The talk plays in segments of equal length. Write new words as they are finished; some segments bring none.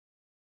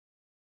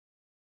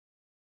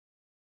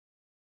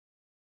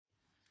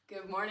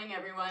Good morning,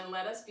 everyone.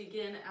 Let us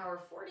begin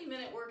our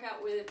 40-minute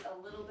workout with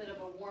a little bit of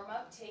a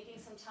warm-up, taking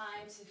some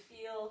time to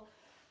feel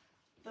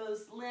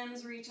those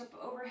limbs reach up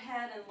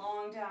overhead and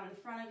long down in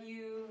front of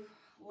you,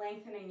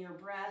 lengthening your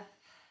breath.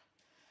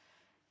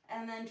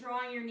 And then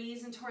drawing your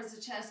knees in towards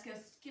the chest,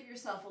 give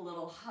yourself a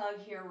little hug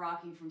here,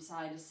 rocking from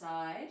side to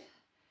side.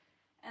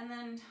 And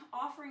then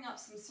offering up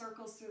some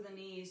circles through the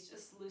knees,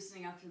 just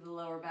loosening up through the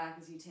lower back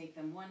as you take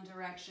them one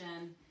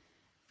direction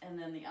and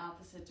then the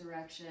opposite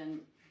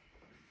direction.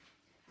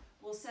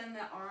 We'll send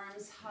the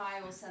arms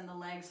high, we'll send the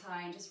legs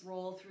high, and just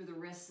roll through the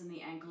wrists and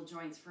the ankle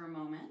joints for a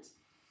moment.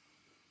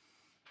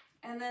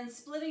 And then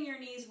splitting your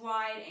knees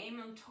wide, aim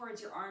them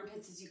towards your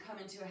armpits as you come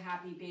into a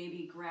happy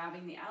baby,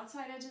 grabbing the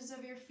outside edges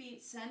of your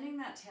feet, sending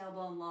that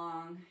tailbone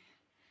long.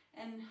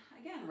 And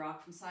again,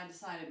 rock from side to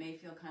side. It may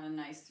feel kind of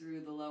nice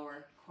through the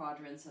lower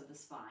quadrants of the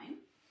spine.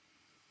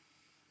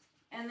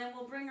 And then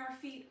we'll bring our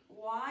feet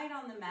wide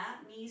on the mat,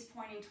 knees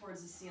pointing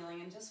towards the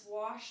ceiling, and just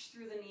wash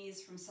through the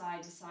knees from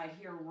side to side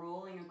here,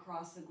 rolling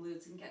across the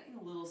glutes and getting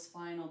a little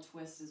spinal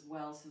twist as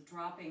well. So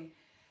dropping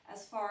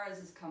as far as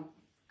is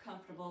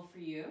comfortable for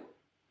you.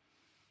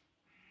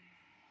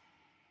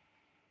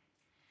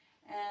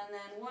 And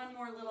then one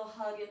more little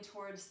hug in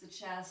towards the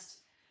chest,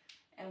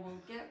 and we'll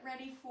get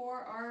ready for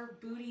our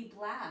booty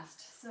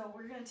blast. So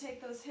we're going to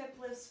take those hip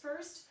lifts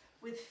first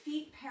with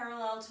feet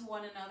parallel to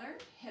one another,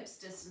 hips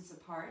distance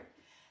apart.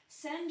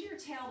 Send your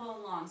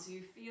tailbone long so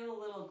you feel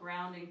a little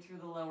grounding through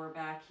the lower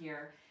back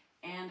here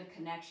and a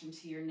connection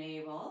to your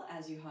navel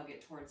as you hug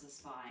it towards the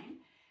spine.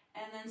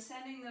 And then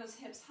sending those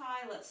hips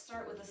high, let's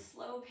start with a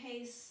slow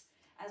pace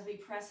as we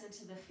press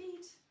into the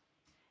feet,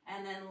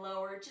 and then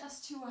lower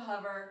just to a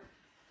hover,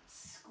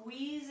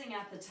 squeezing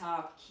at the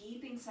top,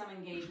 keeping some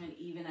engagement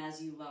even as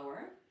you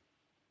lower.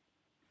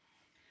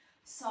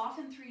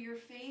 Soften through your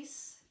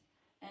face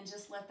and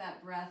just let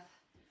that breath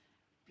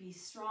be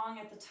strong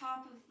at the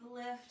top of the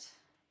lift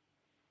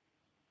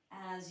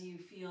as you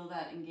feel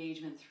that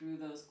engagement through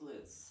those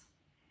glutes.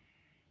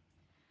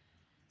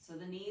 So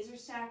the knees are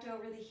stacked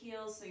over the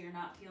heels, so you're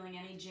not feeling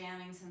any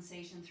jamming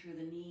sensation through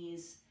the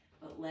knees,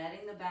 but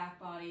letting the back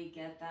body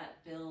get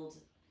that build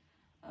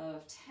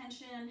of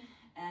tension,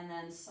 and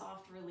then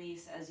soft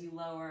release as you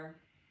lower.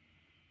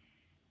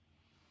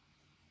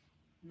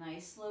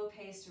 Nice slow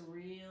pace to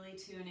really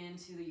tune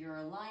into your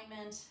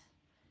alignment,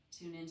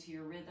 tune into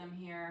your rhythm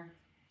here.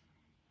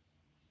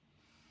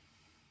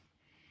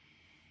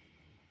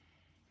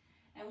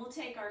 And we'll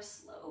take our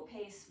slow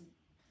pace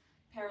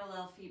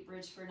parallel feet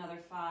bridge for another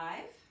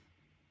 5,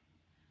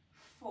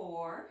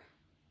 4,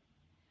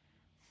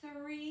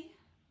 3,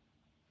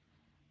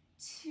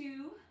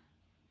 2,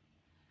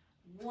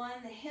 1.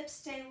 The hips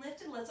stay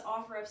lifted. Let's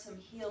offer up some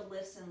heel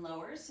lifts and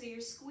lowers. So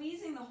you're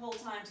squeezing the whole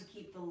time to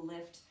keep the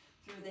lift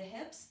through the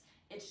hips.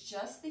 It's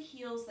just the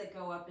heels that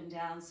go up and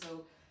down,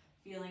 so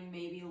feeling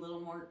maybe a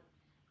little more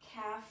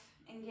calf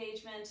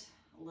engagement,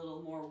 a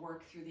little more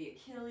work through the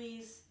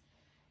Achilles.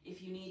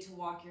 If you need to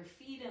walk your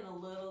feet in a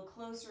little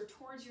closer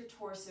towards your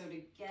torso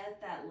to get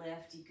that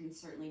lift, you can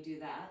certainly do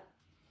that.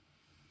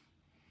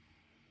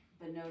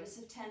 But notice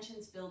if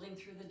tension's building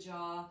through the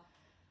jaw,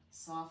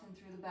 soften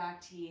through the back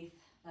teeth.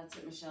 That's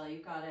it, Michelle, you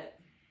got it.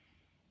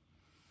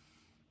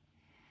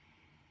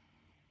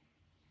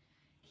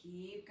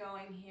 Keep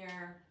going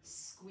here,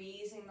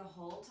 squeezing the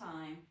whole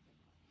time.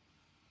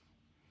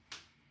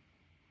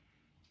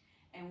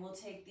 And we'll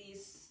take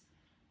these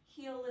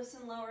heel lifts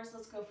and lowers.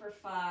 Let's go for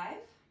 5,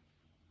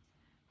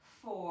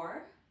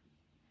 4,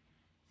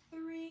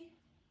 3,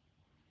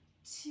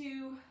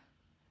 2,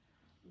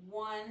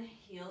 1.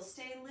 Heels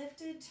stay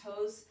lifted,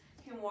 toes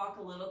can walk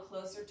a little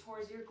closer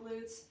towards your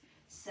glutes.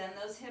 Send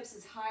those hips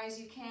as high as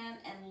you can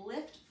and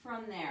lift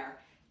from there.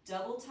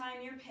 Double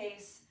time your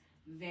pace,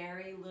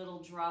 very little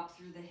drop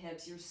through the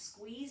hips. You're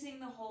squeezing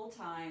the whole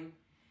time,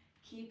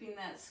 keeping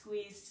that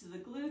squeeze to the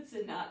glutes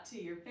and not to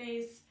your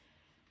face.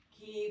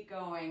 Keep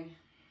going.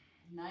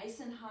 Nice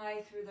and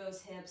high through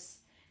those hips.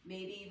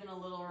 Maybe even a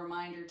little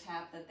reminder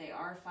tap that they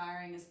are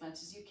firing as much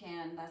as you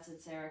can. That's it,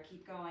 Sarah.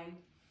 Keep going.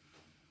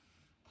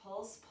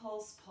 Pulse,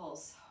 pulse,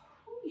 pulse.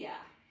 Ooh,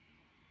 yeah.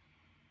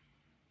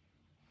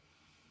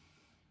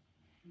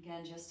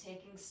 Again, just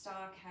taking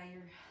stock, how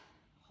you're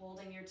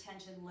holding your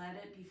tension. Let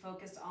it be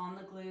focused on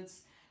the glutes,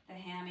 the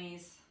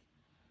hammies.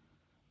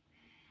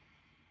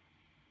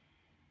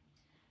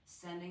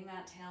 Sending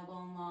that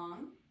tailbone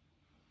long.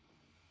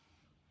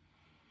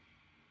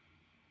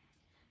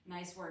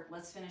 Nice work.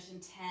 Let's finish in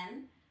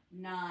 10,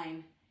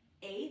 9,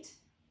 8,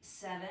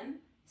 7,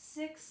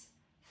 6,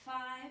 5,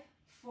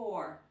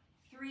 4,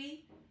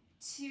 3,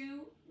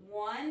 2,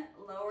 1.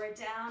 Lower it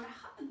down.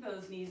 Hug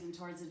those knees in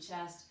towards the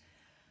chest.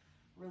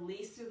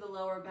 Release through the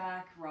lower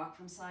back, rock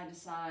from side to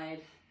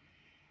side.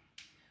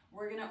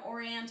 We're going to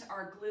orient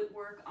our glute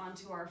work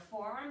onto our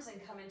forearms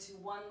and come into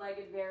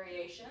one-legged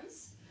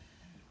variations.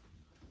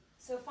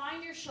 So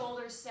find your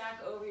shoulders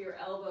stack over your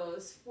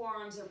elbows,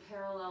 forearms are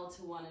parallel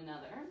to one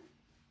another.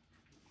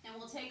 And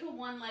we'll take a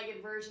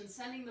one-legged version,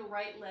 sending the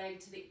right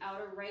leg to the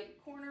outer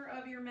right corner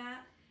of your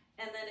mat,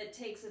 and then it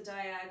takes a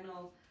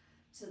diagonal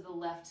to the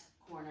left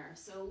corner.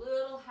 So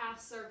little half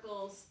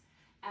circles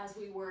as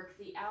we work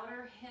the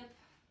outer hip,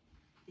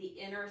 the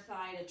inner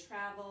thigh to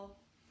travel.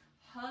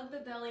 Hug the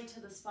belly to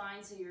the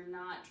spine so you're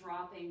not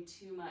dropping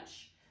too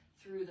much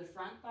through the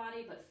front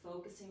body, but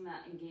focusing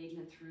that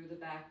engagement through the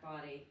back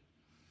body.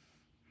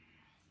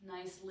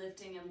 Nice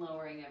lifting and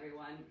lowering,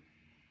 everyone.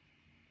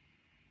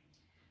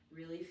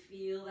 Really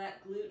feel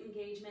that glute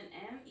engagement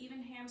and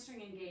even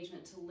hamstring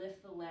engagement to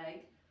lift the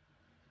leg.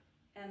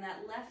 And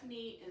that left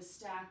knee is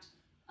stacked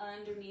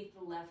underneath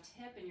the left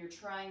hip, and you're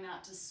trying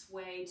not to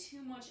sway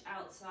too much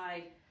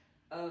outside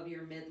of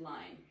your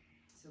midline.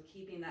 So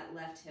keeping that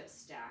left hip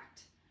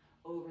stacked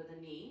over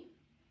the knee.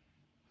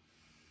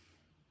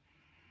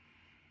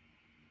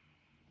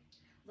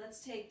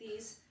 Let's take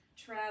these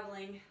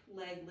traveling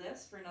leg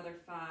lifts for another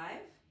 5,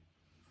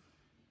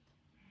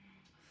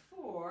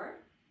 4,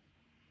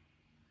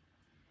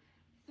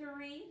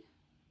 3,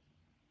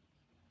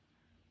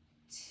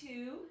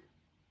 2,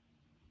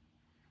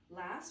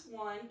 last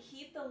one.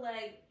 Keep the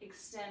leg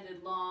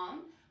extended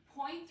long,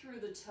 point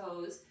through the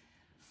toes,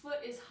 foot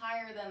is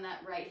higher than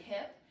that right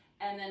hip,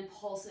 and then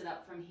pulse it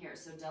up from here.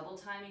 So double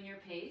timing your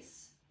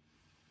pace,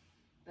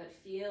 but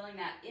feeling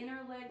that inner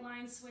leg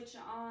line switch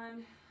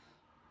on.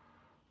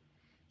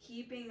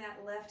 Keeping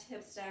that left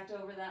hip stacked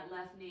over that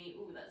left knee.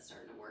 Ooh, that's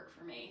starting to work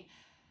for me.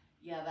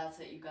 Yeah, that's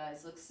it, you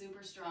guys. Look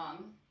super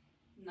strong.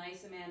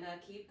 Nice, Amanda.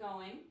 Keep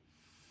going.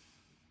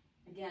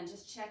 Again,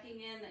 just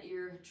checking in that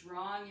you're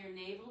drawing your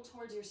navel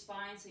towards your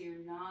spine so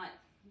you're not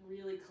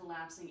really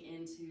collapsing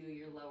into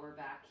your lower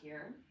back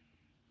here.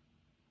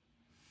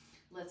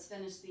 Let's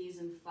finish these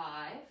in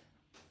 5,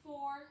 4,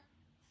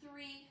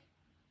 3,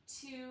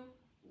 2,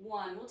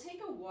 1. We'll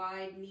take a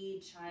wide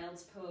knee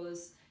child's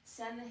pose.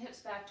 Send the hips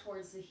back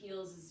towards the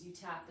heels as you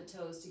tap the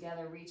toes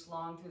together. Reach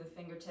long through the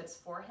fingertips,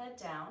 forehead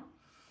down.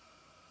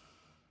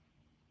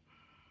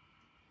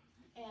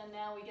 And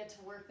now we get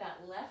to work that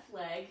left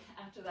leg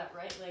after that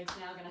right leg's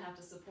now going to have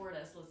to support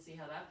us. Let's see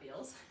how that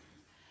feels.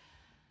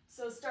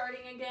 So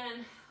starting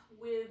again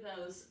with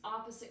those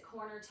opposite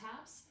corner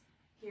taps,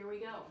 here we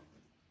go.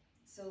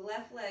 So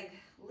left leg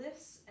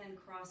lifts and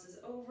crosses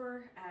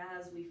over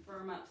as we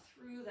firm up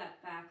through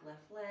that back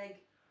left leg.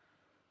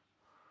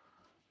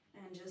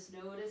 And just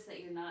notice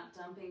that you're not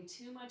dumping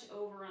too much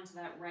over onto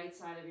that right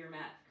side of your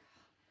mat.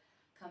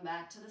 Come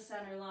back to the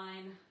center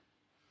line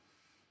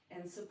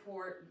and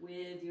support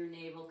with your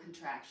navel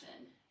contraction.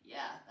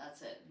 Yeah,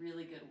 that's it.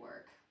 Really good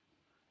work.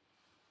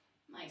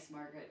 Nice,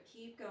 Margaret.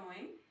 Keep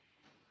going.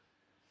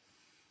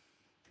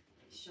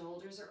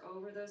 Shoulders are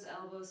over those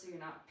elbows so you're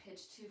not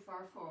pitched too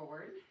far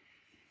forward.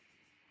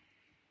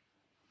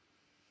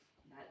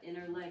 That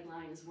inner leg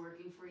line is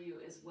working for you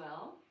as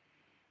well.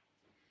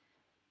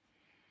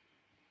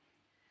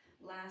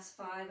 Last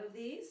 5 of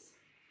these.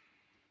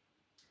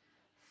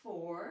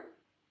 4,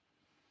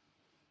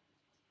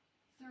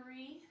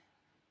 3,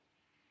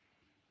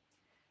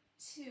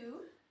 2,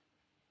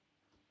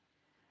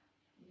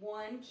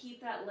 1.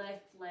 Keep that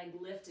left leg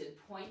lifted.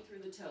 Point through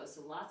the toes.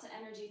 So lots of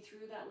energy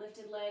through that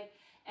lifted leg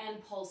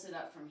and pulse it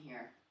up from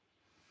here.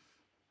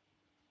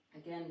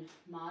 Again,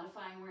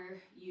 modifying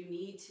where you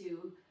need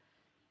to.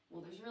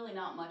 Well, there's really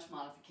not much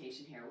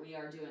modification here. We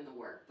are doing the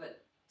work,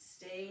 but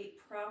stay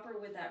proper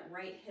with that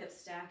right hip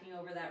stacking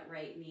over that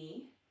right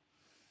knee.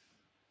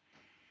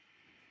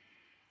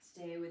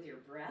 Stay with your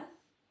breath.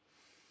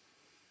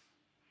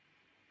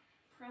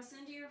 Press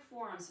into your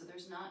forearms so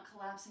there's not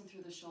collapsing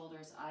through the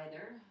shoulders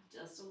either.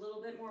 Just a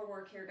little bit more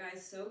work here,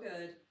 guys. So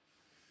good.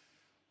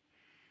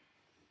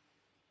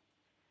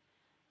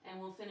 And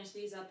we'll finish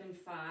these up in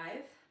 5,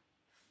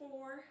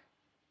 4,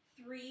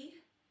 3,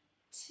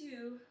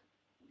 2,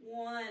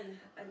 1.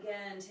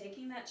 Again,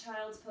 taking that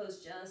child's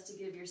pose just to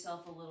give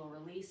yourself a little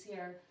release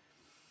here.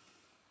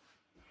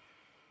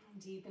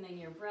 Deepening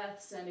your breath,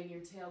 sending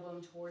your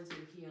tailbone towards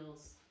your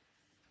heels.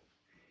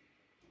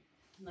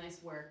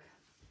 Nice work.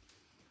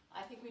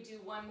 I think we do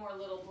one more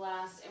little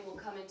blast and we'll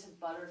come into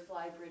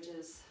butterfly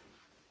bridges.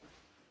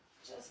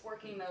 Just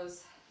working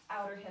those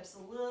outer hips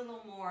a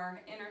little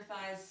more, inner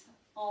thighs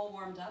all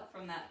warmed up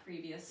from that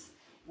previous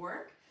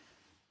work.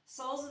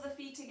 Soles of the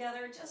feet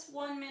together, just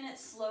 1 minute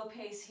slow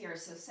pace here.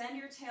 So send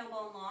your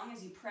tailbone long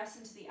as you press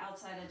into the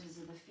outside edges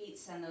of the feet.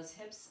 Send those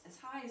hips as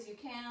high as you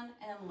can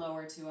and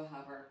lower to a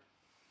hover.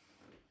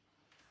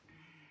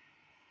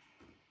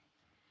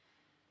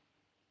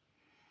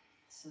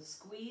 So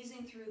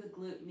squeezing through the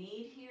glute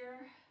med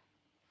here.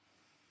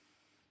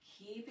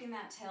 Keeping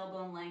that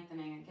tailbone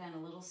lengthening. Again,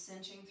 a little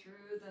cinching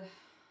through the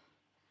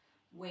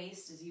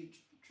waist as you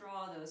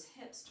draw those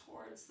hips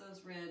towards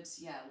those ribs.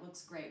 Yeah, it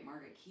looks great,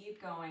 Margaret.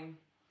 Keep going.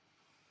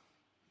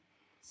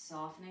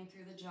 Softening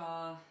through the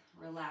jaw,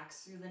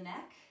 relax through the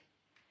neck.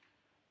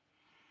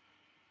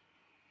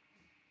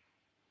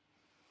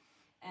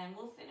 And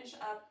we'll finish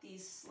up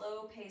these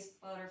slow-paced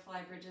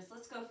butterfly bridges.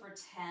 Let's go for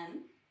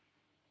 10,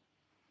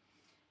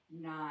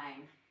 9,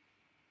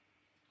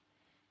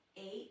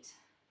 8,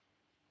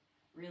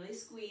 really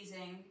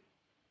squeezing.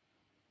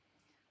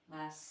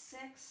 Last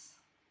 6,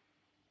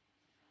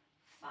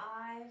 5,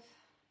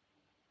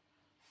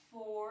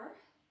 4,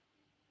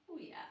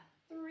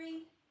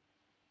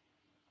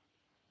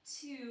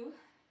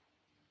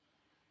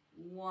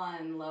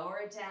 1. Lower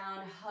it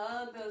down,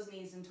 hug those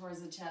knees in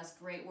towards the chest.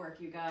 Great work,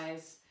 you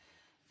guys.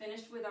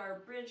 Finished with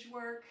our bridge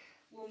work.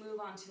 We'll move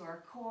on to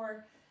our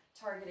core,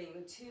 targeting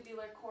the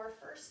tubular core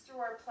first through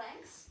our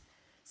planks.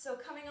 So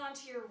coming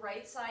onto your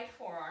right side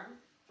forearm,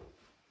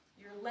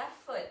 your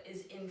left foot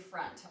is in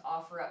front to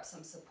offer up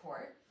some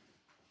support.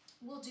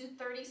 We'll do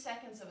 30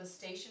 seconds of a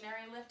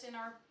stationary lift in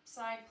our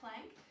side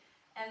plank,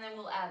 and then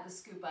we'll add the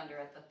scoop under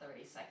at the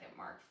 30-second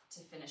mark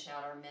to finish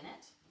out our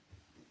minute.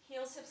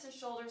 Heels, hips, and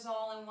shoulders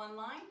all in one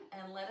line,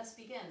 and let us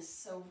begin.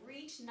 So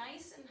reach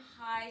nice and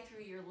high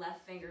through your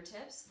left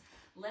fingertips.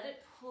 Let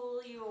it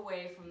pull you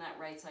away from that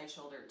right side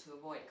shoulder to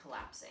avoid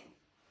collapsing.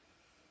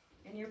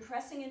 And you're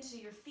pressing into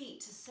your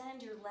feet to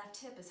send your left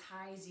hip as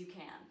high as you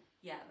can.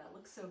 Yeah, that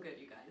looks so good,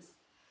 you guys.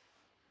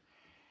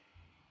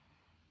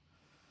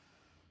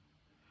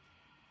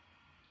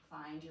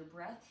 Find your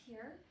breath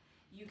here.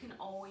 You can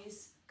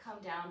always come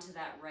down to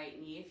that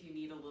right knee if you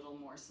need a little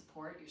more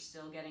support. You're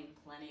still getting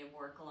plenty of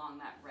work along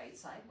that right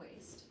side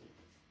waist.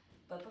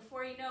 But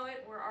before you know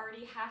it, we're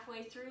already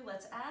halfway through.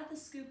 Let's add the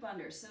scoop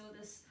under. So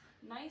this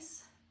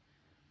nice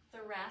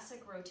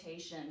thoracic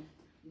rotation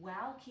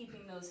while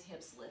keeping those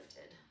hips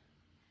lifted.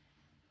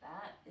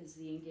 That is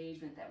the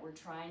engagement that we're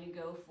trying to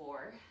go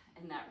for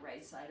in that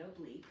right side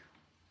oblique.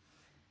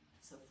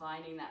 So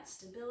finding that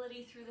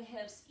stability through the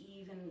hips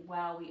even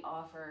while we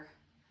offer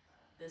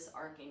this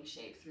arcing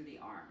shape through the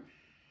arm.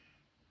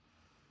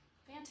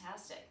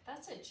 Fantastic.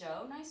 That's it,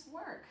 Joe. Nice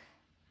work.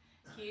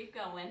 Keep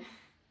going.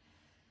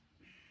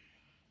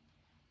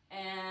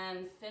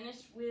 And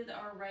finished with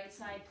our right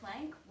side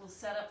plank, we'll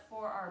set up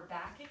for our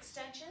back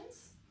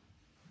extensions.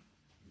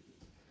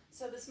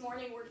 So this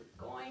morning we're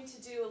going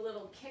to do a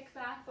little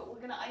kickback, but we're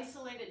going to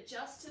isolate it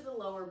just to the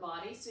lower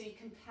body so you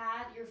can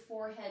pad your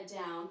forehead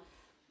down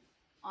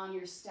on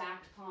your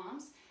stacked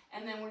palms,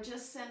 and then we're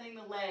just sending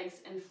the legs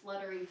and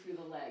fluttering through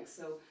the legs.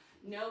 So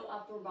no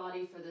upper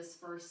body for this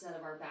first set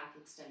of our back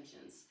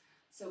extensions.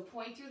 So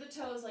point through the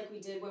toes like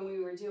we did when we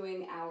were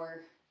doing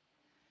our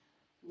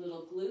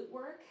little glute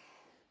work,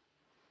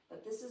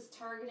 but this is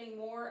targeting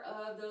more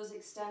of those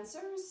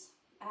extensors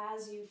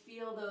as you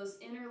feel those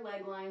inner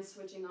leg lines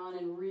switching on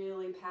and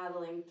really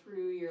paddling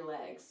through your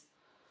legs.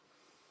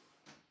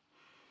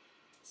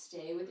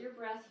 Stay with your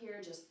breath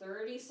here, just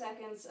 30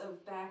 seconds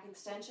of back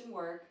extension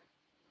work.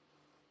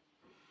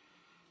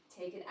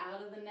 Take it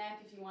out of the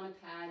neck if you want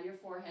to pad your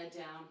forehead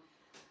down.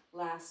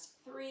 Last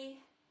 3,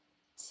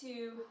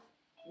 2,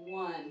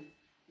 1.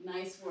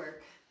 Nice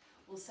work.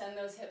 We'll send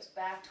those hips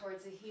back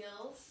towards the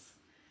heels.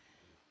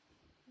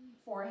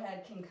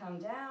 Forehead can come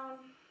down.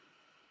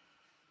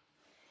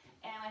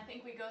 And I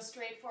think we go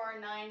straight for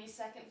our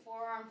 90-second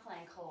forearm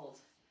plank hold.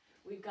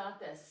 We've got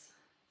this.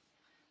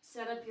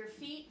 Set up your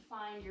feet,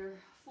 find your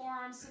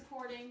forearms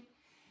supporting,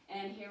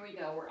 and here we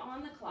go. We're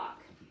on the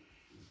clock.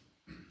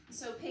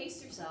 So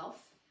pace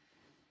yourself,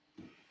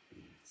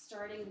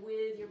 starting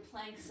with your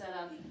plank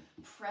setup,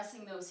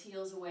 pressing those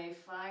heels away,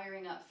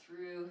 firing up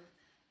through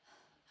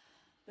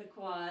the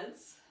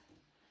quads.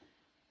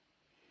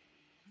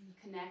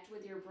 Connect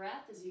with your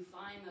breath as you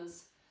find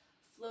those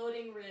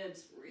floating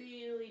ribs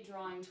really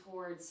drawing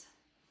towards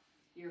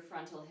your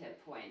frontal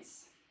hip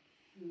points.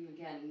 And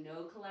again,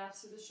 no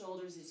collapse through the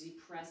shoulders as you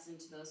press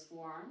into those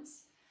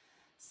forearms.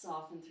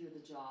 Soften through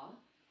the jaw.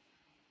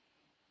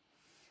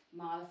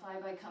 Modify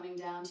by coming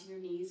down to your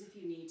knees if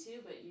you need to,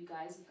 but you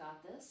guys have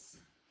got this.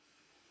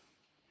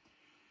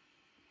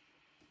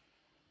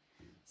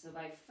 So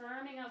by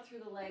firming up through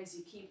the legs,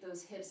 you keep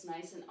those hips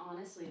nice and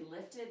honestly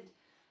lifted,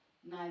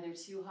 neither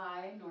too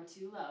high nor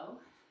too low.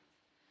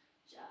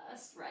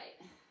 Just right.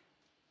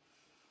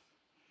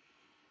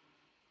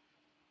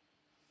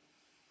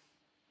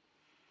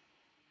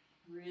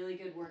 Really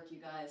good work, you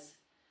guys.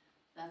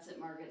 That's it,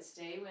 Margaret.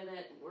 Stay with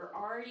it. We're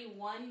already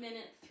 1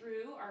 minute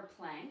through our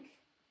plank.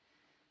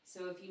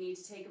 So if you need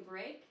to take a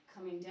break,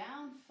 coming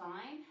down,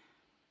 fine.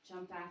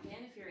 Jump back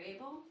in if you're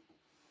able.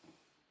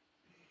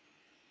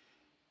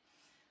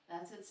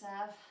 That's it,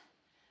 Sav.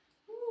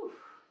 Whew.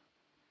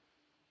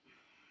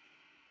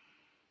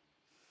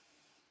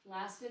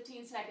 Last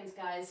 15 seconds,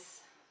 guys.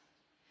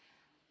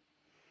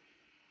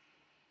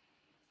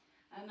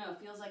 I don't know, it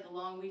feels like a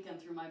long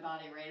weekend through my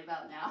body right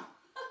about now.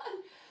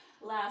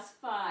 Last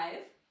 5,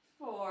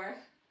 4,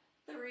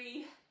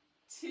 3,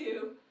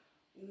 2,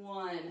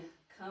 1.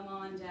 Come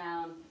on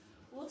down.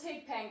 We'll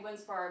take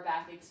penguins for our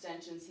back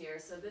extensions here.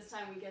 So this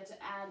time we get to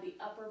add the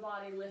upper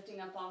body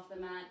lifting up off the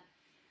mat.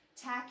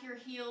 Tack your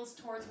heels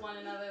towards one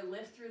another,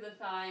 lift through the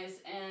thighs,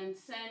 and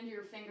send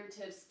your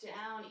fingertips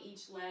down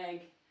each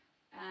leg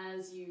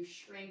as you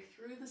shrink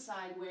through the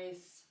side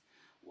waist,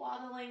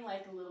 waddling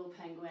like a little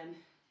penguin.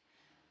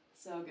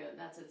 So good.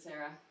 That's it,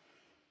 Sarah.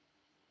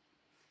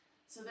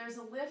 So there's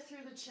a lift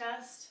through the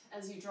chest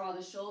as you draw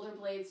the shoulder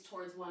blades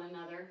towards one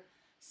another,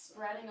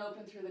 spreading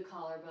open through the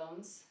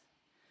collarbones,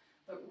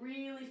 but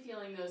really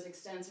feeling those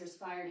extensors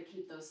fire to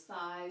keep those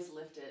thighs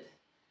lifted.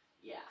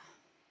 Yeah.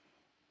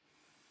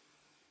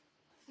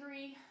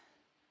 3,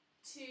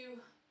 2,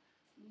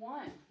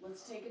 1.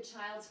 Let's take a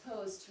child's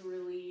pose to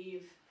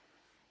relieve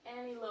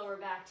Any lower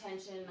back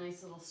tension,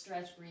 nice little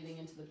stretch, breathing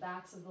into the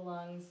backs of the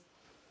lungs.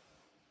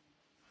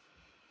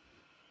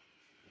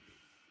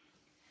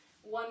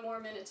 1 more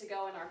minute to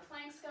go in our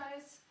planks,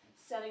 guys.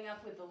 Setting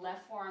up with the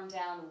left forearm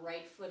down,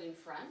 right foot in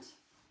front.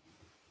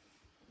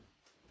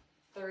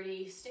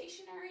 30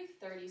 stationary,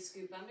 30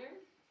 scoop under.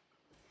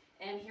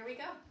 And here we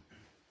go.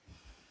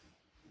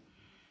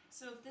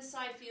 So if this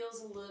side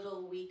feels a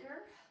little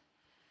weaker,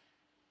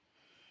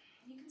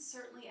 you can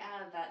certainly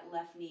add that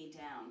left knee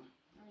down.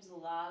 There's a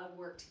lot of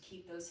work to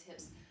keep those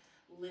hips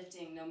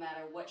lifting no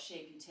matter what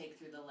shape you take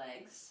through the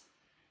legs.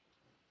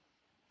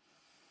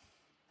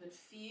 But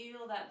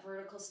feel that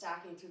vertical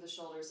stacking through the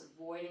shoulders,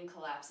 avoiding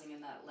collapsing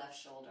in that left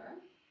shoulder.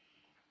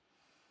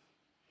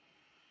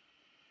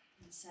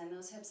 And send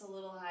those hips a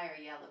little higher.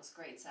 Yeah, looks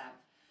great, Sab.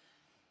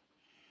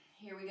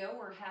 Here we go,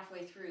 we're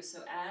halfway through. So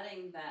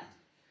adding that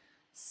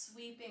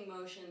sweeping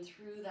motion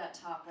through that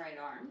top right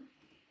arm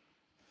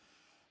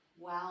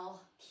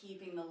while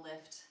keeping the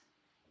lift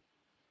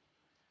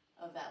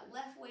of that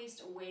left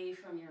waist away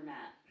from your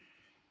mat.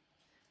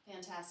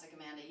 Fantastic,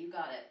 Amanda, you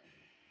got it.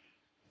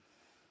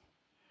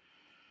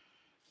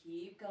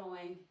 Keep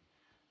going.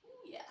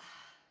 Ooh, yeah.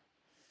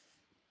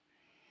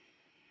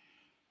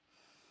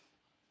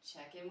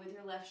 Check in with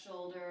your left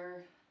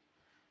shoulder.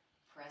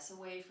 Press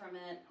away from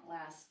it.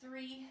 Last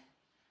 3,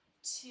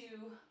 2,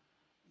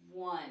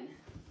 1.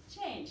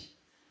 Change.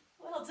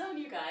 Well done,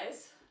 you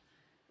guys.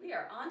 We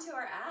are on to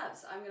our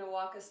abs. I'm going to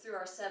walk us through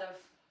our set of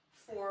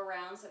 4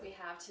 rounds that we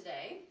have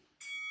today.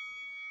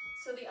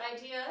 So the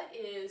idea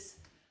is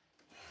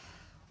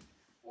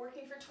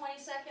working for 20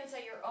 seconds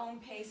at your own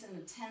pace and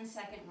a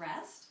 10-second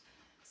rest.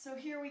 So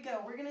here we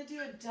go. We're going to do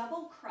a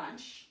double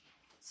crunch.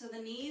 So the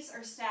knees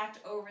are stacked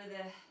over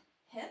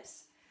the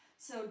hips.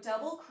 So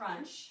double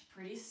crunch,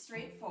 pretty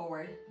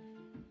straightforward.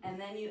 And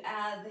then you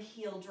add the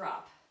heel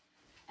drop.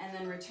 And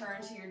then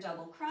return to your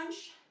double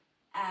crunch,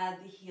 add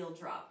the heel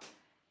drop.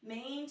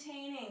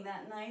 Maintaining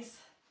that nice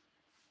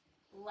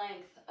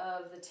length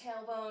of the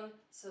tailbone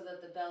so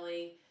that the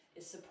belly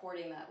is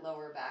supporting that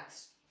lower back,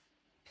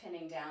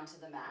 pinning down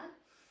to the mat.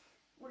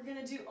 We're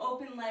gonna do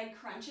open leg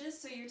crunches.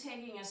 So you're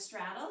taking a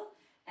straddle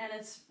and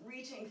it's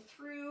reaching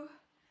through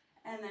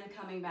and then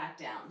coming back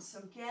down. So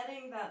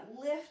getting that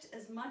lift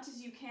as much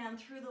as you can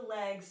through the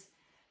legs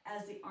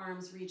as the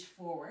arms reach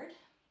forward.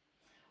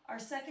 Our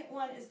second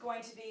one is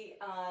going to be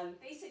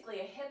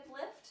basically a hip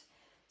lift.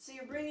 So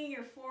you're bringing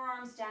your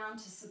forearms down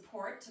to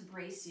support, to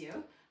brace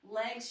you.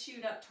 Legs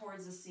shoot up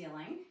towards the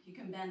ceiling. You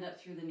can bend up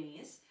through the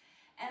knees.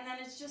 And then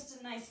it's just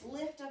a nice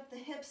lift up the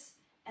hips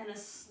and a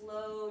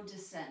slow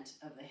descent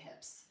of the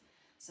hips.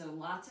 So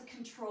lots of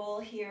control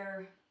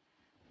here,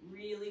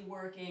 really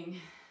working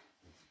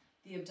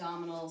the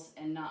abdominals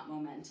and not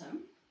momentum.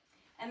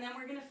 And then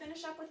we're gonna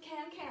finish up with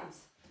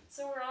can-cans.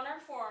 So we're on our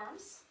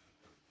forearms.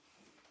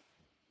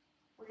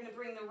 We're gonna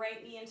bring the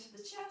right knee into the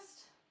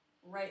chest,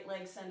 right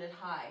leg send it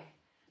high.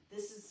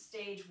 This is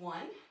stage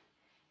 1.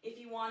 If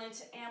you wanted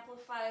to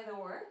amplify the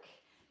work,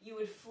 you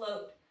would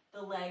float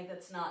the leg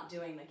that's not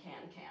doing the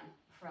can-can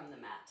from the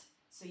mat.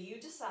 So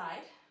you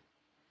decide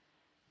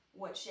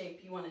what shape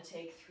you want to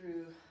take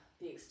through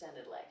the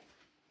extended leg.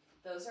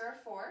 Those are our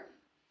 4.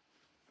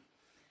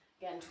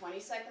 Again, 20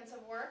 seconds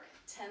of work,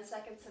 10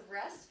 seconds of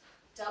rest.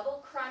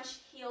 Double crunch,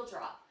 heel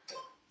drop.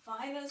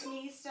 Find those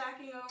knees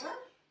stacking over.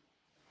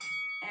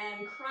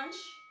 And crunch,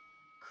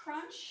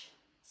 crunch,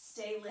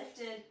 stay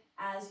lifted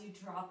as you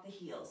drop the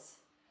heels.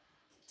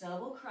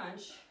 Double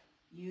crunch,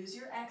 use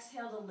your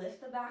exhale to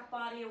lift the back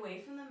body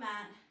away from the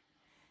mat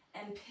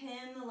and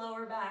pin the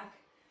lower back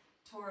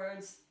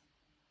towards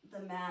the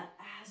mat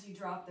as you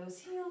drop those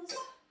heels.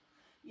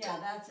 Yeah,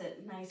 that's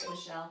it. Nice,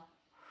 Michelle.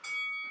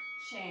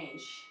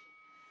 Change.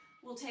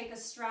 We'll take a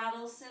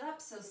straddle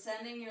sit-up, so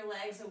sending your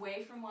legs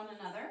away from one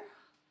another,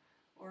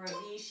 or a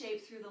V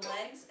shape through the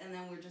legs, and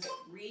then we're just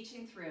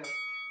reaching through,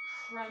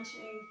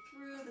 crunching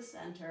through the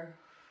center.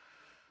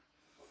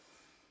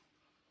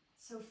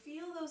 So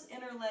feel those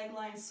inner leg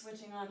lines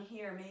switching on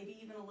here, maybe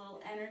even a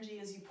little energy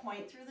as you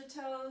point through the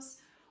toes,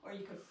 or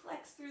you could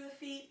flex through the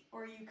feet,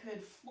 or you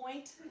could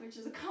floint, which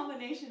is a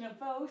combination of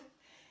both.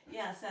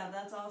 Yeah, Sab,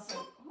 that's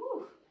awesome.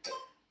 Whew.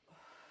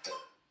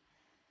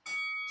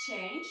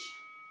 Change.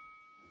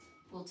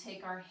 We'll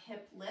take our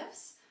hip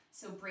lifts.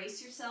 So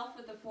brace yourself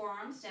with the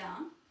forearms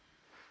down.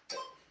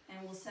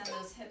 And we'll send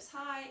those hips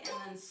high and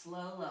then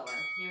slow lower.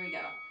 Here we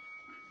go.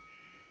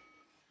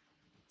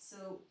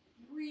 So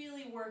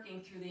really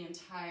working through the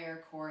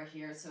entire core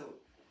here. So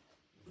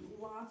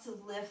lots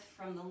of lift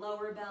from the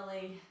lower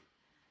belly.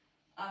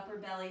 Upper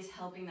belly's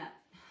helping that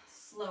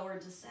slower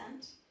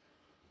descent.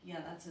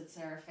 Yeah, that's it,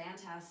 Sarah.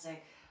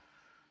 Fantastic.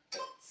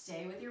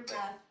 Stay with your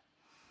breath.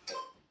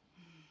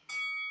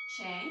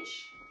 Change.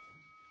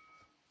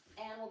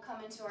 And we'll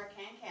come into our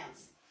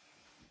can-cans.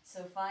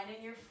 So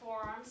finding your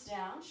forearms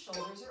down,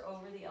 shoulders are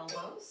over the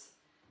elbows.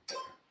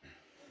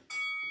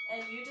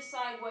 And you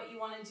decide what you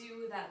want to do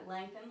with that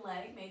lengthened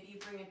leg. Maybe you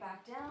bring it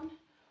back down,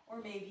 or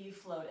maybe you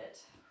float it.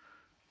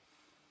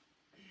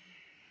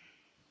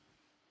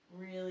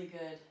 Really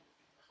good.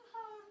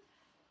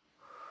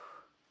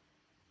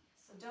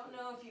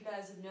 you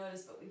guys have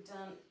noticed, but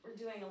we're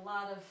doing a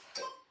lot of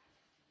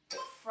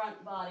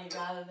front body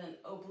rather than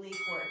oblique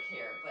work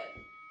here,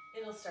 but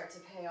it'll start to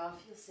pay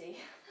off, you'll see.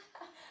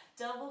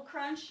 Double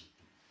crunch,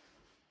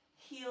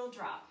 heel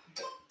drop.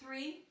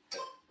 3,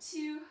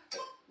 2,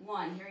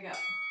 1, here we go.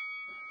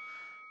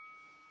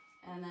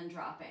 And then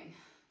dropping.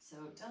 So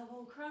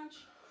double crunch.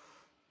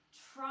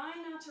 Try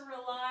not to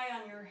rely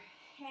on your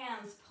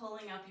hands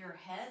pulling up your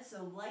head,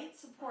 so light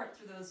support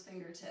through those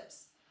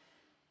fingertips.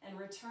 And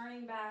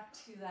returning back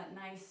to that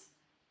nice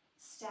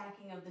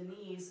stacking of the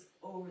knees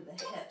over the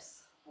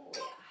hips. Oh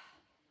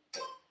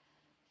yeah.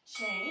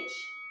 Change,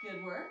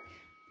 good work.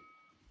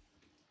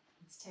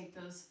 Let's take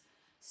those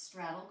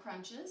straddle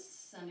crunches,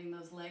 sending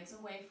those legs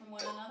away from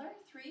one another.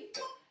 3,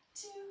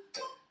 2,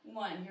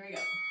 1, here we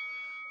go.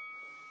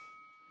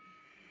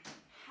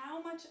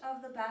 How much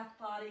of the back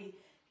body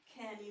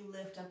can you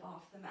lift up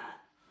off the mat?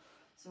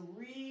 So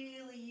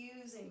really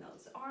using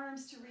those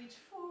arms to reach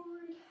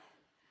forward.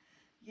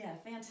 Yeah,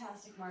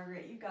 fantastic,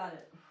 Margaret, you got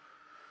it.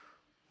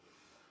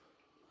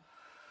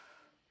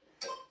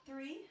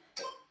 3,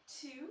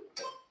 2,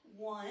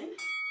 1,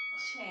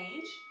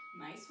 change,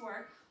 nice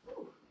work.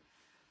 Whew.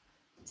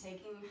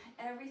 Taking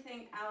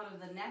everything out of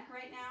the neck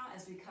right now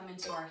as we come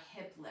into our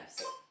hip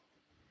lifts.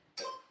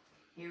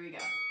 Here we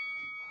go.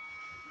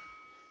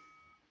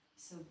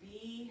 So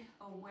be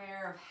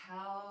aware of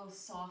how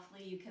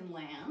softly you can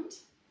land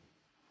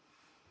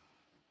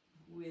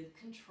with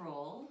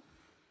control.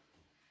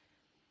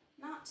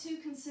 Not too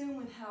consumed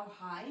with how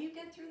high you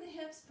get through the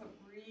hips, but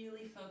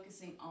really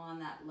focusing on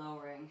that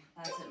lowering.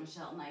 That's it,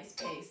 Michelle, nice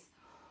pace.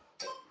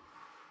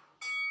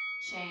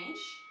 Change.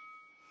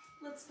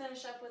 Let's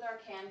finish up with our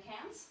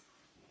can-cans.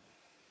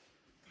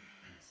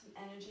 Some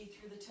energy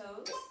through the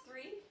toes.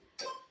 3,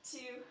 2,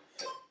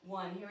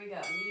 1, here we go.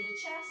 Knee to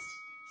chest,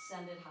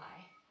 send it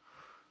high.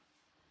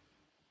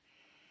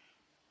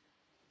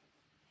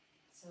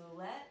 So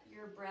let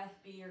your breath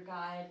be your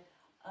guide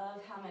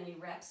of how many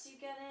reps you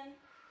get in.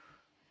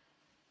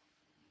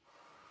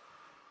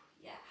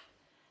 Yeah,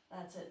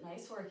 that's it.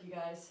 Nice work, you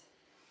guys.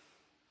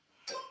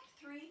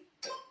 3,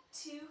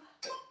 2,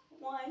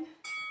 1,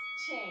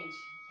 change.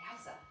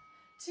 Yowza.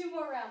 2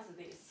 more rounds of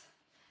these.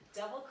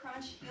 Double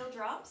crunch, heel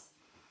drops.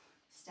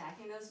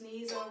 Stacking those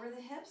knees over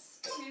the hips.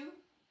 2,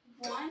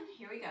 1,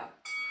 here we go.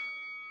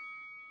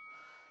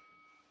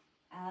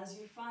 As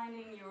you're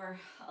finding your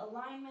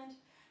alignment,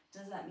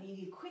 does that mean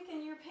you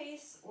quicken your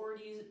pace or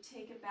do you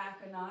take it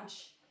back a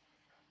notch,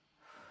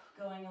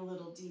 going a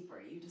little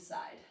deeper? You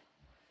decide.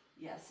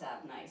 Yes,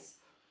 Ab, nice.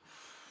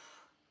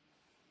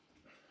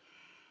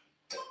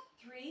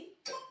 3,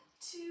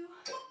 2,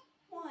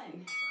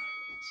 1.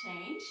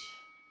 Change.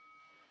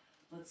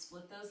 Let's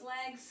split those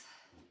legs.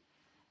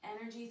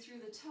 Energy through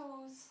the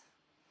toes.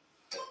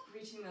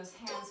 Reaching those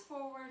hands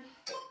forward.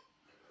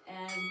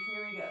 And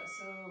here we go.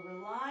 So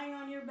relying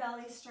on your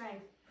belly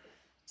strength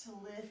to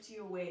lift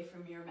you away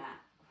from your mat.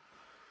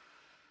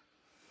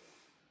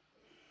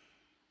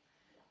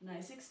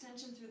 Nice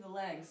extension through the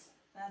legs.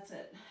 That's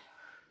it.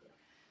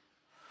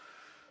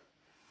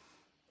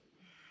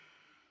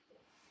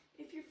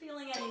 If you're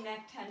feeling any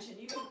neck tension,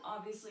 you can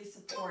obviously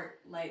support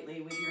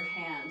lightly with your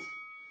hand.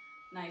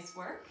 Nice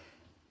work.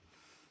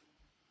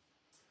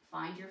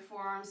 Find your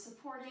forearms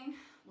supporting.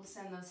 We'll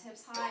send those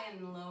hips high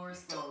and lower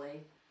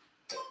slowly.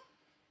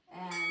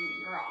 And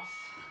you're off.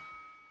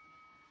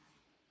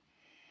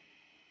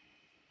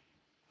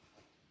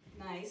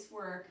 Nice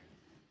work.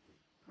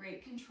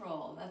 Great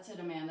control. That's it,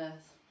 Amanda.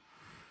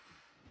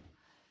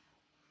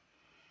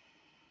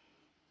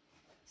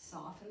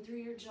 Soften through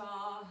your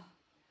jaw.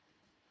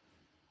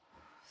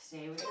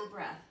 Stay with your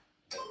breath.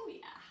 Oh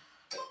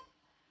yeah.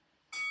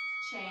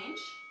 Change.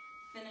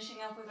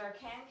 Finishing up with our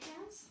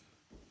can-cans.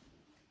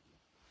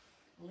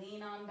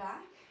 Lean on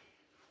back.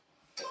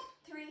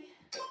 3,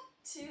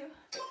 2,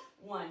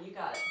 1. You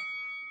got it.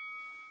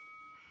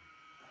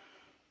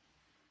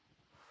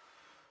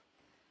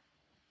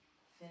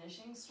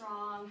 Finishing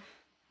strong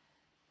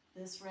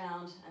this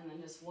round, and then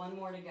just one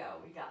more to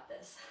go. We got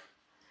this.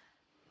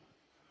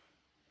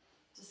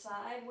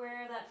 Decide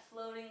where that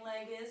floating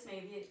leg is.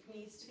 Maybe it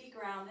needs to be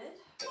grounded.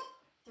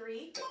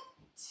 3,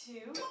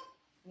 2,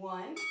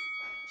 1.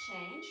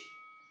 Change.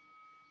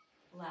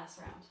 Last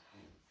round.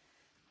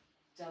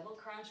 Double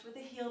crunch with a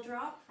heel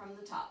drop from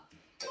the top.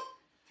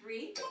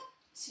 3,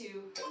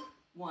 2,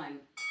 1.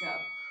 Go.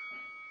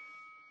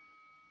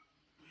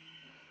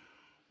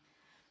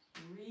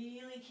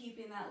 Really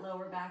keeping that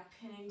lower back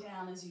pinning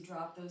down as you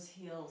drop those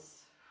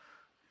heels.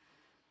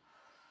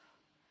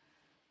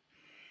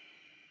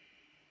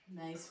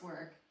 Nice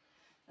work.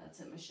 That's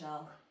it,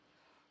 Michelle.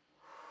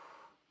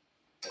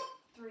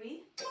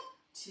 3,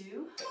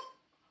 2,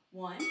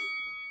 1.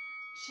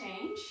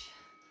 Change.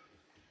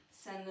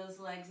 Send those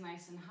legs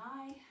nice and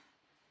high.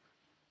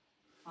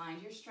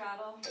 Find your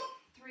straddle.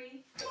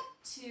 3,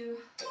 2,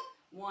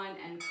 1,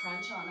 and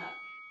crunch on up.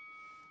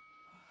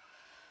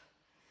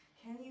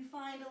 Can you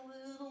find a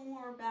little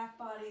more back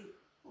body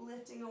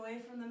lifting away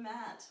from the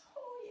mat?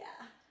 Oh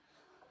yeah.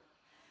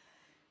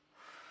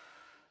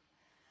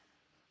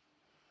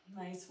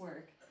 Nice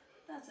work.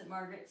 That's it,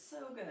 Margaret.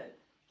 So good.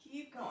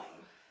 Keep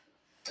going.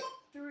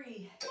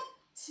 3,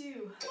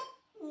 2,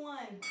 1.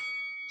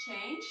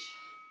 Change.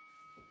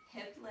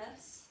 Hip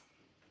lifts.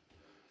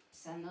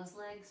 Send those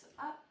legs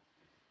up.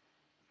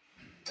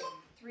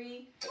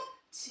 3,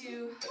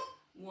 2,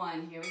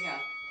 1. Here we go.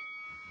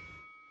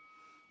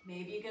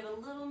 Maybe you get a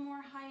little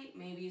more height.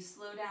 Maybe you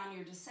slow down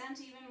your descent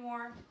even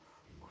more.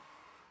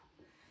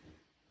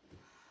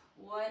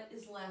 What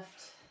is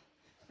left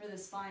for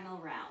this final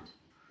round?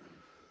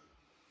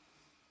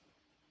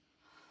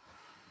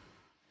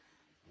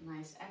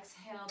 Nice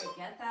exhale to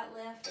get that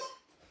lift.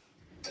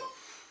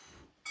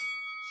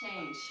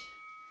 Change.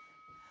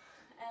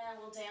 And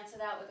we'll dance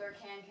it out with our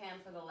can-can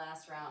for the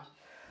last round.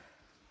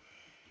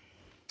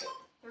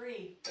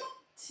 3,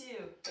 2,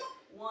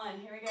 1.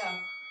 Here we go.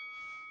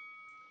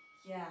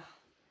 Yeah.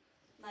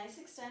 Nice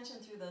extension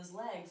through those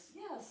legs.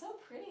 Yeah, so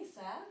pretty,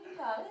 Sav. You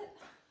got it.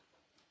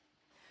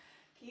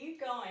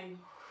 Keep going.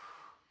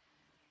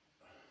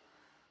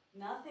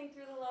 Nothing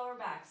through the lower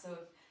back. So if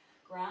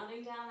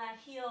grounding down that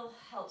heel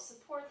helps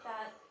support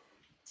that,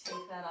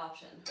 take that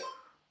option.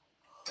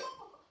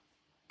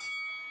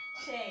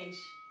 Change.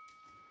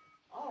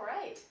 All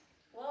right.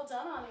 Well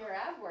done on your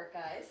ab work,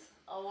 guys.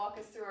 I'll walk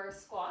us through our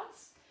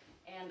squats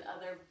and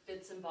other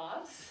bits and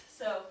bobs.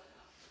 So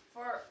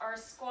for our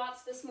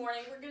squats this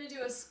morning, we're going to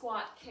do a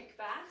squat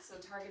kickback, so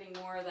targeting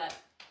more of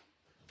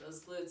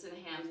those glutes and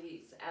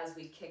hammies as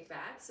we kick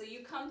back. So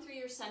you come through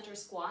your center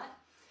squat,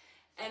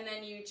 and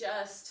then you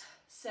just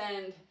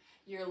send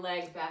your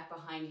leg back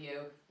behind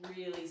you,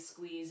 really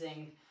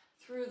squeezing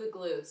through the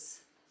glutes.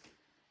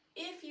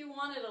 If you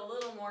wanted a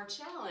little more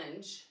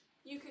challenge,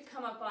 you could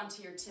come up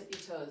onto your tippy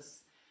toes,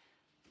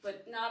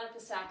 but not at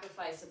the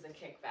sacrifice of the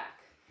kickback.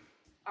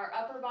 Our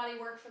upper body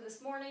work for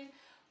this morning,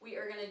 we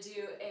are going to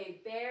do a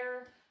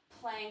bear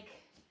plank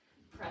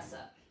press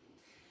up.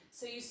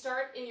 So you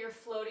start in your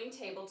floating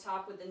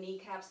tabletop with the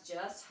kneecaps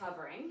just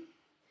hovering.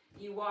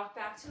 You walk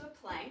back to a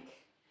plank.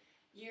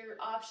 Your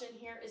option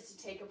here is to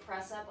take a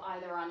press up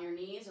either on your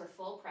knees or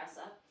full press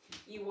up.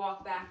 You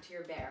walk back to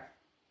your bear.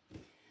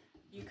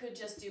 You could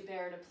just do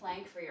bear to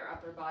plank for your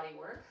upper body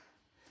work.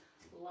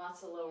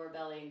 Lots of lower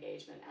belly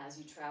engagement as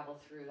you travel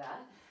through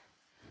that.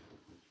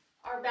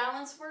 Our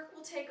balance work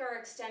will take our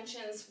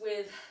extensions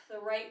with the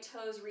right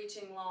toes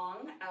reaching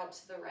long out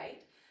to the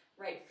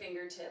right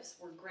fingertips.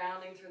 We're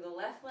grounding through the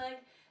left leg,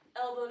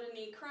 elbow to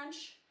knee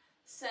crunch,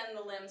 send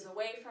the limbs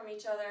away from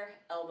each other,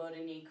 elbow to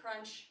knee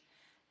crunch,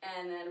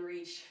 and then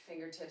reach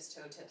fingertips,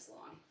 toe tips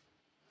long.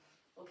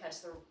 We'll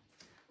catch the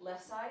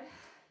left side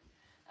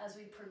as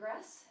we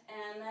progress,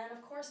 and then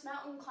of course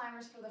mountain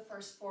climbers for the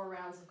first 4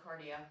 rounds of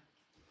cardio.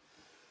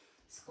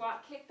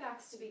 Squat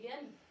kickbacks to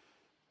begin.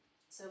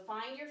 So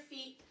find your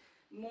feet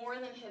more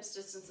than hips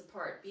distance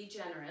apart. Be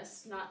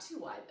generous, not too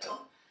wide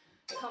though.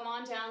 Come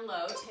on down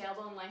low,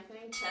 tailbone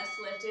lengthening, chest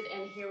lifted,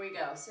 and here we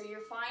go. So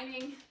you're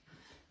finding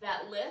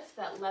that lift,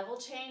 that level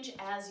change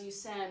as you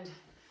send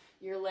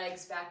your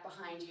legs back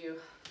behind you.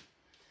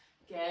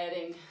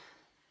 Getting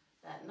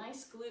that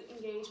nice glute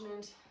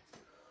engagement.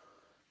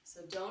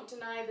 So don't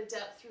deny the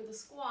depth through the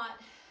squat,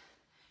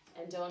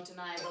 and don't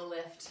deny the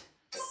lift.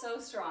 So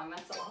strong,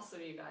 that's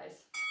awesome, you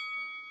guys.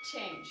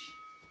 Change.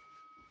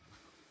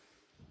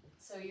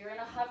 So you're in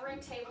a hovering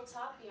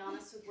tabletop, be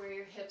honest with where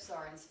your hips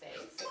are in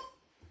space.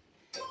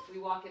 We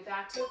walk it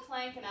back to a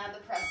plank and add the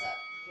press up.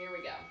 Here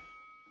we go.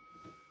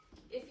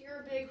 If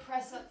you're a big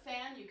press up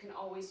fan, you can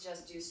always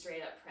just do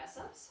straight up press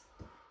ups.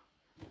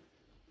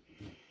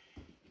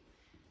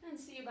 And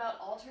see about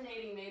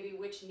alternating maybe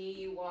which knee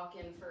you walk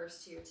in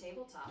first to your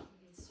tabletop,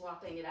 and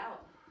swapping it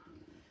out.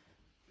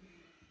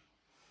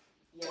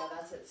 Yeah,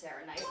 that's it,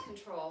 Sarah. Nice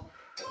control.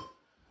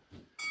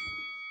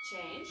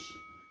 Change.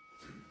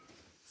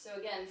 So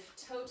again,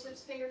 toe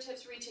tips,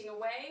 fingertips reaching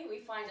away. We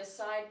find a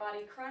side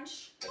body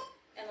crunch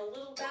and a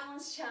little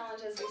balance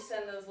challenge as we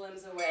send those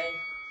limbs away.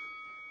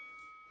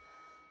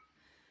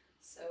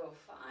 So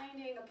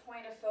finding a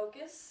point of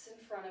focus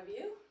in front of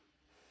you.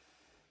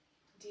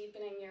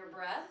 Deepening your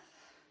breath.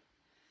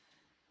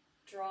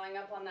 Drawing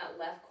up on that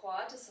left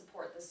quad to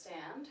support the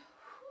stand.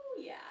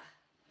 Whew, yeah.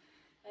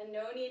 And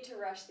no need to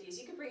rush these.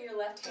 You can bring your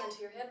left hand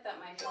to your hip. That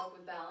might help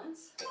with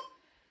balance.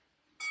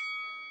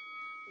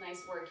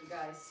 Nice work, you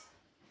guys.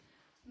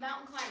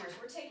 Mountain climbers,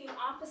 we're taking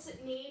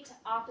opposite knee to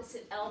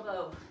opposite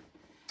elbow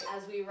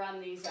as we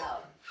run these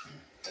out.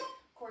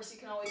 Of course, you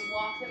can always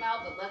walk them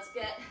out, but let's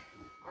get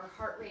our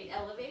heart rate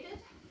elevated.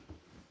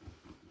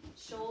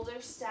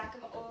 Shoulders, stack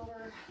them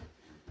over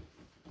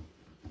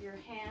your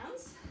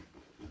hands.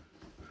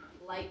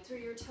 Light through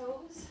your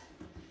toes.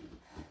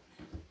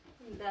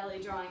 And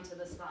belly drawing to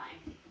the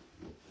spine.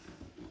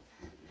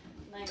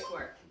 Nice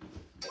work.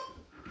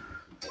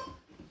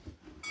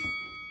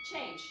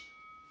 Change.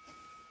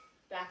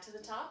 Back to the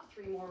top,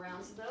 3 more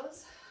rounds of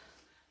those.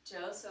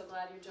 Joe, so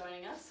glad you're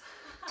joining us.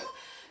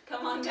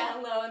 Come on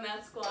down low in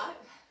that squat.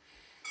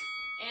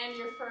 And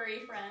your furry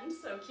friend,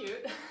 so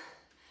cute.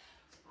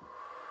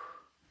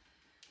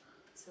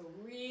 So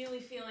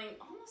really feeling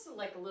almost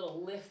like a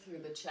little lift through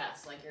the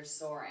chest, like you're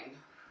soaring.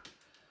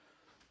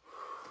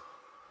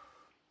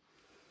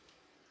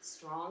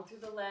 strong through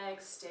the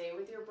legs. Stay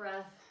with your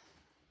breath.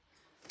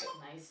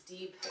 Nice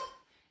deep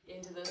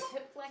into those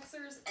hip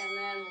flexors and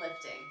then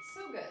lifting.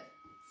 So good,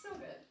 so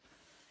good.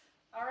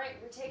 All right,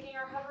 we're taking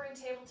our hovering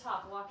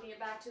tabletop, walking it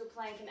back to a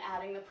plank and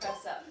adding the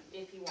press up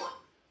if you want.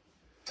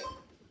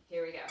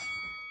 Here we go.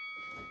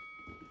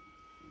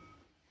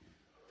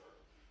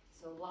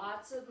 So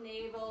lots of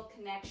navel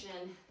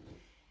connection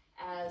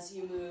as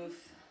you move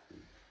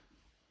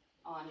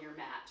on your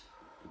mat.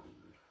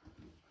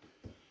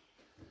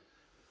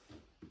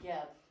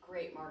 Yeah,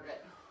 great,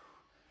 Margaret.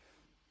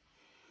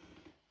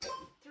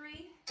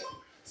 3,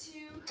 2,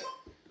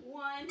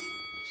 1,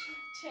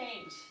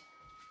 change.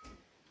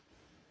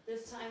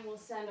 This time we'll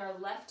send our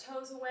left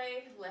toes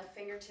away, left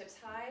fingertips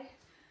high,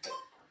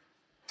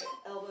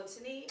 elbow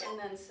to knee, and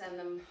then send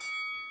them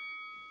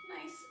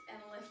nice and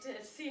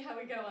lifted. See how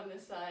we go on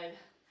this side.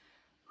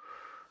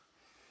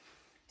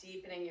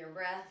 Deepening your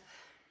breath.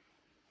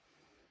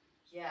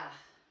 Yeah.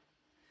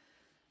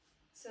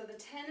 So the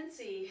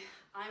tendency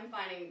I'm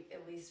finding,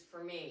 at least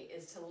for me,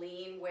 is to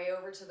lean way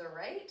over to the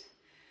right.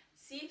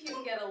 See if you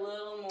can get a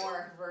little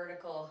more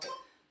vertical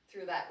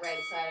through that right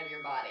side of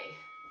your body.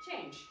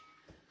 Change.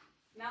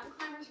 Mountain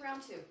climbers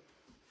round 2.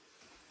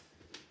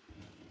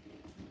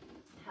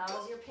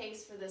 How's your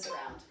pace for this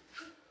round?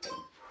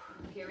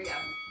 Here we go.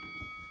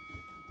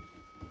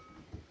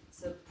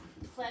 So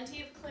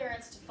plenty of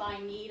clearance to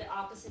find knee to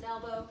opposite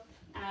elbow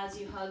as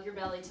you hug your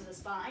belly to the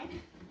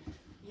spine.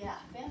 Yeah,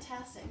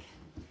 fantastic.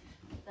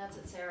 That's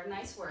it, Sarah.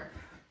 Nice work.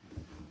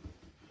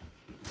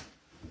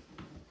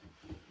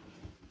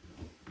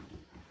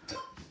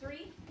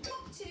 3,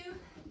 2,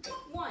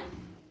 1.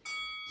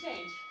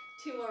 Change.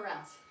 2 more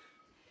rounds.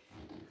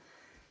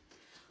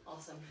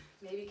 Awesome.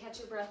 Maybe catch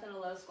your breath in a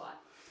low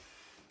squat.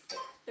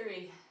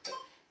 3,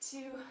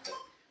 2,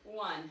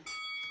 1.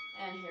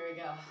 And here we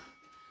go.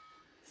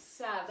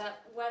 Sav,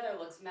 that weather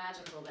looks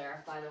magical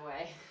there, by the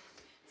way.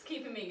 It's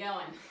keeping me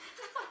going.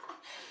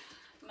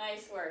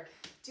 Nice work.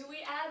 Do we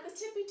add the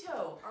tippy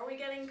toe? Are we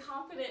getting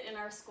confident in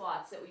our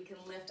squats that we can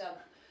lift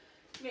up?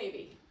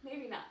 Maybe,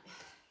 maybe not.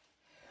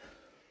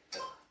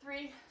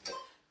 3,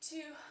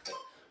 2,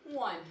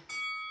 1.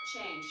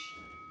 Change.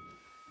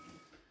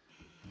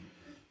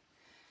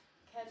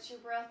 Catch your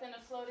breath in a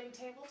floating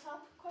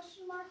tabletop,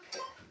 question mark.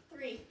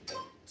 3,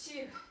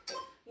 2,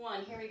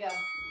 1, here we go.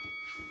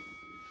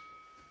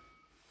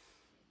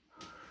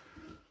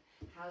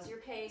 How's your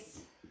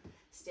pace?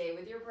 Stay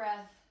with your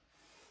breath.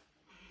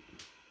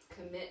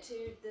 Commit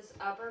to this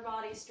upper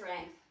body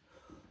strength.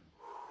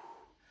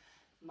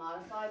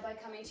 Modify by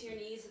coming to your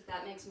knees if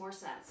that makes more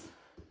sense.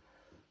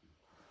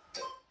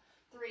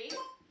 3,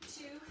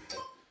 2,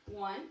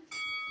 1.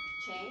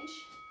 Change.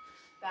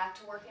 Back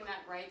to working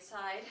that right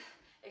side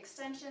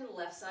extension,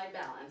 left side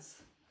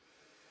balance.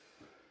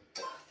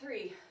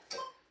 3,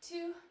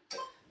 2,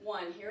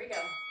 1. Here we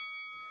go.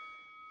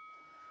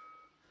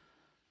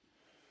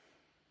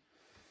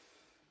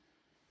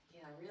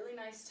 Yeah, really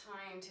nice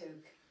time to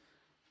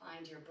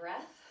find your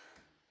breath.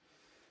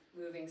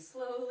 Moving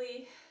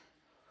slowly.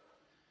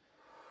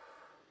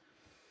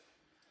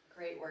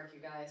 Great work,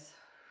 you guys.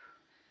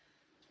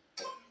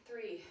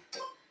 3,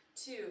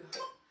 2,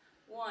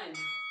 1.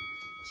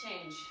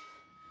 Change.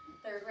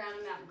 Third round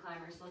of mountain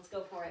climbers. Let's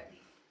go for it.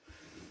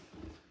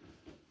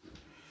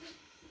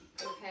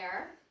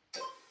 Prepare.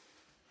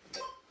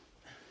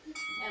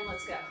 And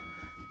let's go.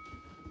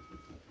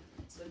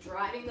 So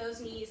driving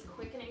those knees,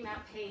 quickening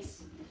that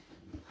pace.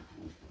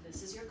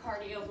 This is your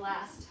cardio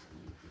blast.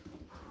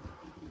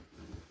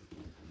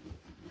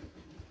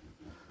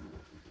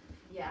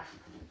 Yeah,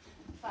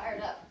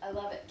 fired up. I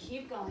love it.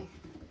 Keep going.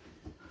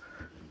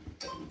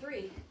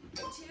 3,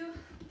 2,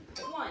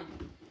 1.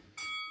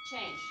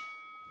 Change.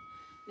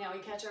 Now we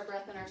catch our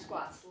breath in our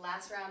squats.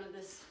 Last round of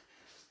this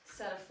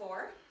set of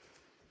 4.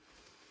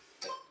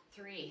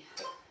 3,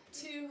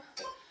 2,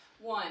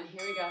 1.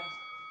 Here we go.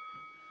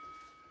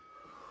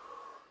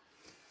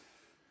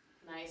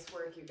 Nice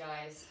work, you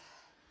guys.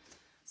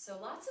 So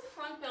lots of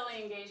front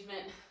belly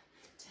engagement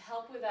to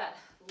help with that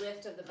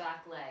lift of the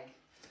back leg.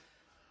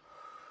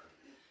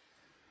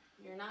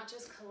 You're not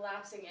just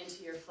collapsing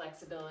into your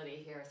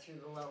flexibility here through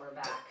the lower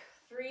back.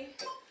 3,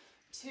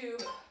 2,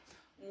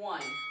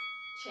 1.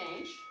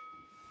 Change.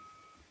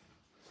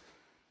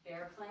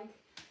 Bear plank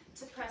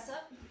to press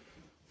up.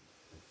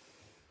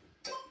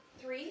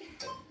 3,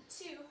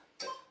 2,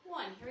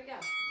 1. Here we go.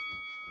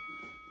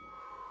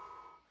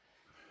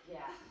 Yeah.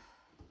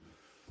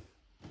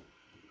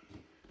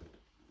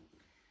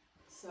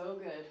 So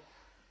good.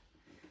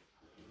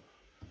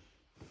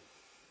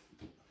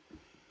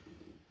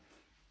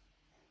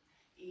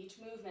 Each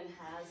movement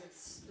has its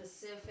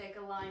specific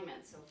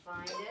alignment, so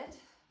find it.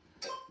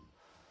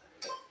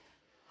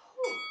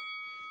 Whew.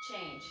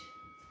 Change.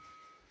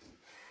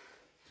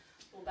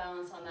 We'll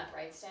balance on that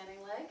right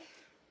standing leg.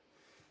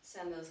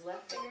 Send those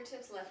left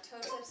fingertips, left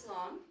toe tips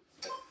long.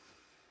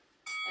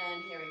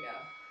 And here we go.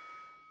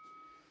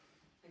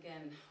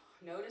 Again,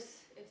 notice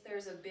if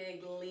there's a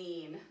big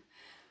lean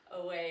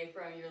away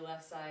from your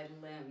left side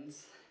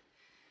limbs.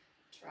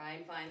 Try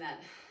and find that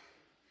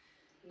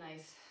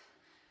nice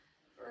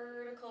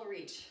Vertical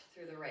reach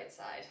through the right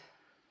side.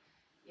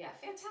 Yeah,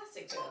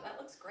 fantastic, Joe. That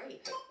looks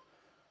great.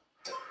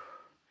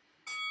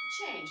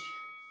 Change.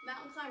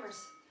 Mountain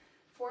climbers.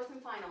 Fourth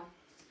and final.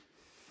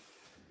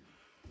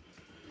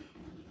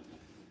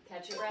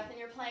 Catch your breath in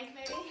your plank,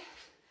 maybe.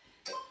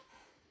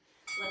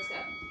 Let's go.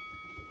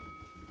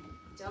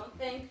 Don't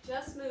think,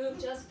 just move,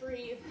 just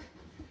breathe.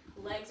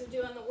 Legs are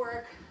doing the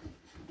work.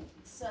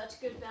 Such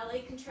good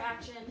belly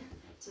contraction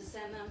to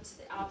send them to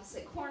the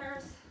opposite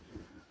corners.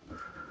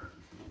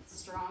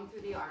 Strong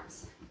through the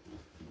arms.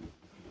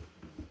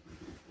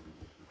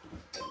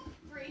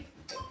 3,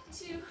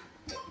 2,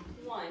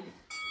 1.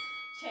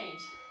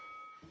 Change.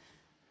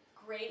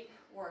 Great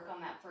work on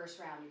that first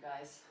round, you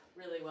guys.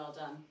 Really well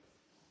done.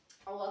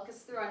 I'll walk us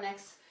through our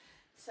next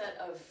set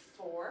of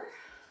 4.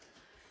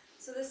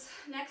 So this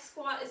next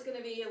squat is going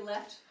to be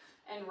left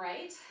and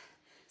right.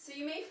 So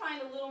you may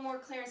find a little more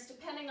clearance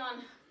depending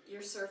on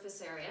your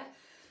surface area,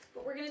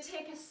 but we're going to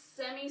take a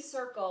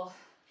semicircle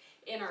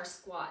in our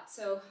squat.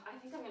 So I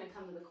think I'm going to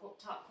come to the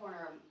top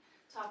corner,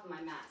 top of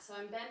my mat. So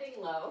I'm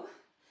bending low.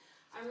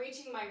 I'm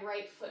reaching my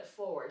right foot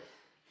forward,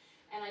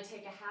 and I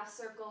take a half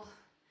circle,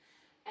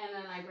 and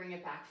then I bring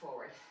it back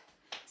forward.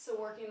 So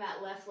working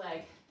that left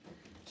leg,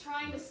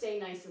 trying to stay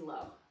nice and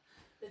low.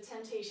 The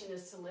temptation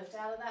is to lift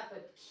out of that,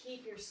 but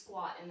keep your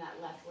squat in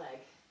that left leg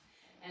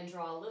and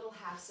draw a little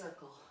half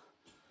circle.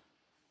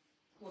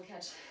 We'll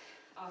catch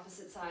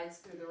opposite sides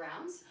through the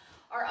rounds.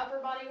 Our upper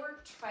body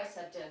work,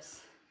 tricep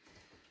dips.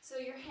 So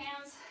your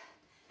hands,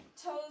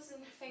 toes,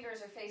 and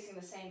fingers are facing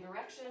the same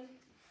direction.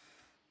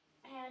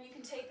 And you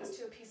can take this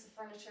to a piece of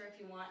furniture if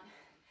you want.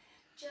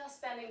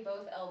 Just bending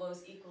both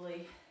elbows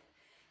equally.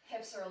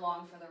 Hips are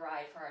along for the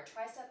ride for our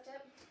tricep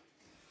dip.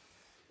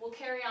 We'll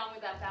carry on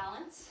with that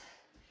balance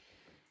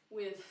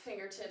with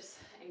fingertips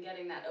and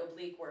getting that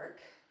oblique work.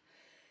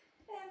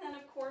 And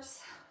then of course,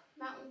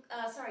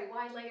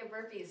 wide-legged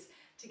burpees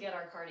to get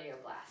our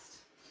cardio blast.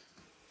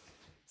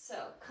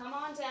 So come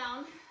on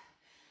down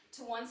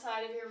to one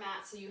side of your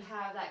mat so you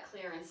have that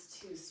clearance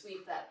to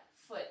sweep that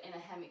foot in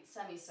a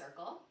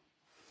semicircle.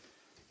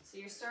 So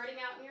you're starting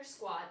out in your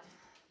squat,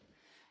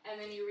 and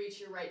then you reach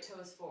your right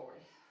toes forward.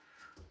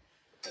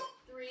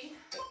 3,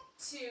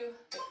 2,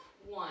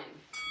 1.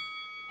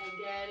 And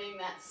getting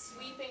that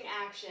sweeping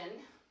action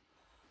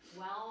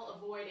while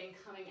avoiding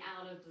coming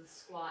out of the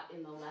squat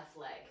in the left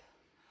leg.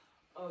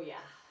 Oh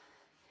yeah.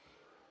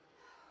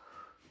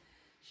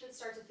 Should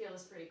start to feel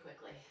this pretty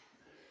quickly.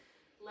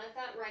 Let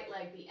that right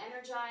leg be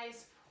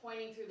energized,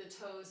 pointing through the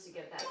toes to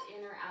get that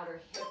inner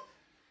outer hip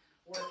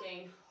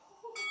working.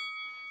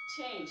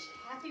 Change.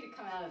 Happy to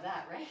come out of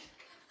that, right?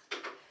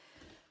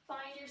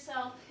 Find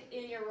yourself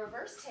in your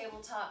reverse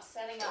tabletop,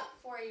 setting up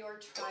for your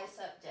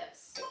tricep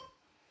dips.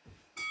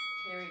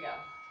 Here we go.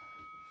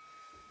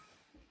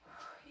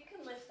 You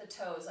can lift the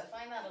toes. I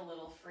find that a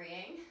little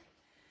freeing.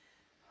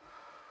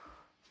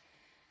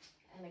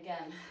 And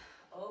again,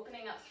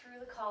 opening up through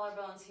the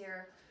collarbones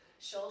here,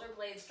 shoulder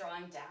blades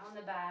drawing down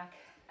the back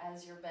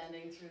as you're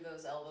bending through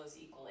those elbows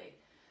equally.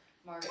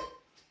 Margaret,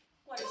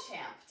 what a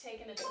champ.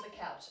 Taking it to the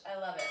couch. I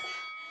love it.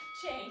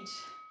 Change.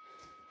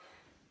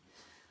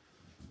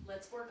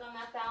 Let's work on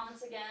that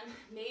balance again.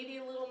 Maybe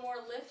a little more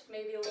lift,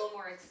 maybe a little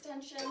more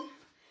extension.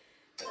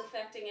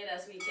 Perfecting it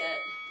as we get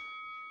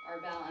our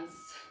balance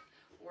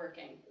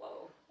working.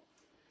 Whoa.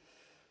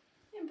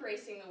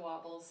 Embracing the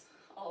wobbles,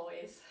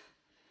 always.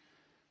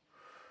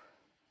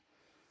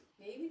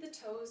 Maybe the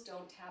toes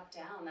don't tap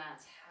down.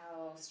 That's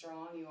how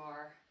strong you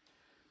are.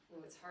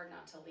 Ooh, it's hard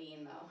not to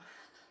lean though.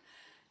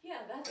 Yeah,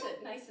 that's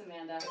it. Nice,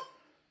 Amanda.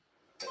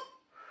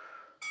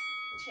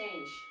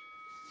 Change.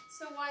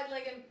 So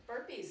wide-legged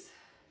burpees.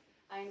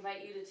 I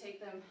invite you to take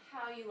them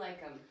how you like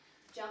them.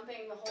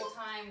 Jumping the whole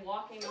time,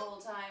 walking the whole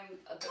time,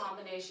 a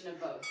combination of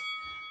both.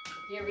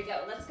 Here we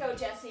go. Let's go,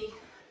 Jessie.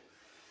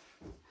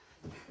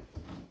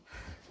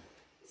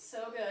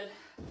 So good.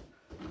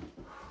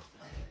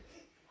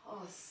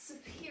 Oh,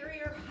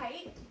 superior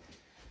height.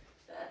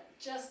 That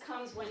just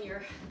comes when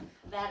you're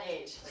that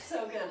age.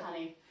 So good,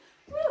 honey.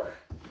 Woo!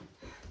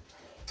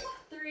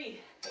 3,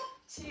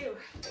 2,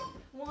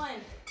 1.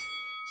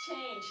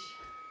 Change.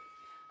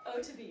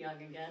 Oh, to be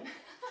young again.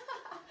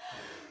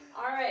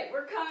 All right,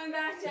 we're coming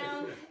back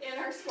down in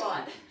our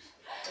squat.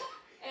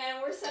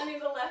 And we're sending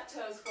the left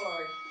toes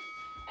forward.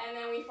 And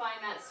then we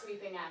find that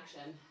sweeping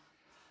action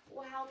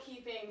while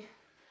keeping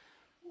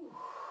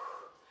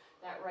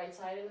that right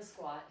side in the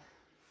squat.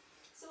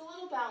 So a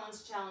little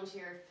balance challenge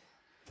here.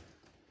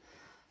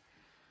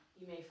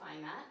 You may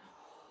find that.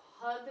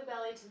 Hug the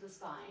belly to the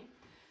spine.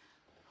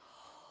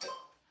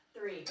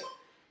 3,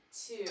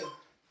 2,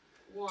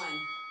 1.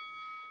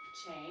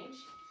 Change.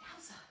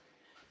 Yowza.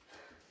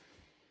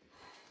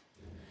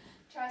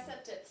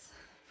 Tricep dips.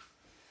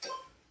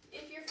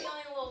 If you're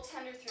feeling a little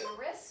tender through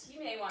the wrists, you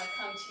may want to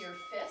come to your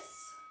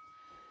fists.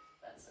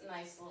 That's a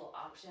nice little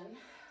option.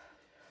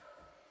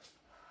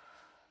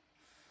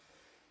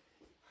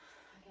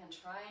 Again,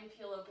 try and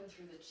peel open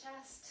through the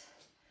chest.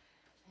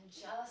 And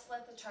just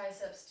let the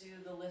triceps do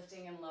the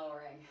lifting and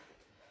lowering.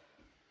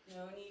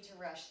 No need to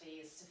rush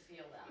these to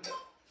feel them.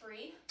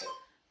 3,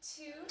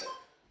 2,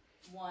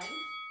 1,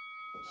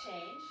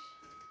 change.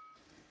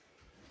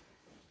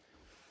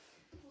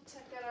 We'll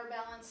check out our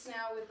balance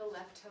now with the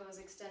left toes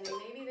extending.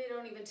 Maybe they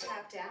don't even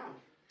tap down.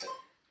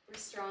 We're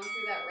strong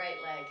through that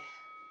right leg.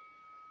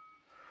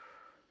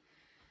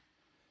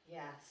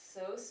 Yeah,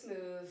 so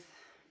smooth.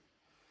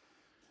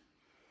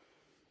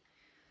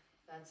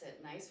 That's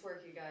it. Nice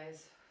work, you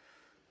guys.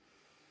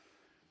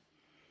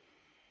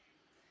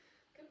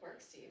 Good work,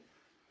 Steve.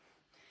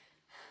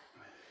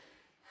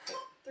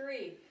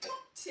 3,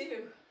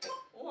 2,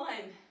 1,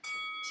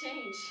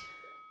 change.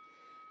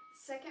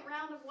 Second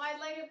round of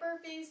wide-legged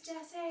burpees,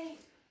 Jesse.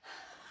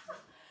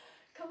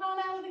 Come on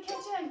out of the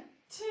kitchen.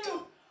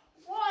 2,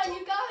 1,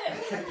 you got it.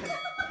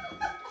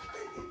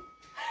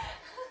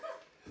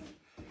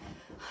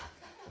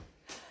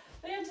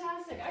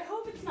 Fantastic. I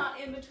hope it's not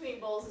in between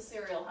bowls of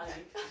cereal,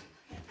 honey.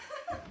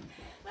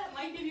 That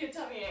might give you a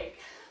tummy ache.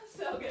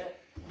 So good.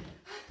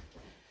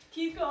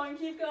 Keep going,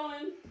 keep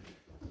going.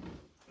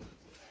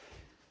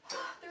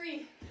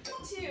 3,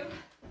 2,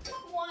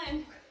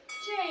 1,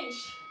 change.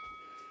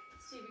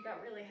 Steve, you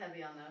got really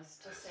heavy on those,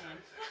 just saying.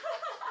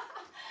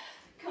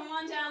 Come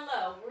on down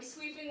low. We're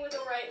sweeping with the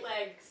right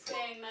leg,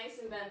 staying nice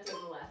and bent to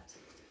the left.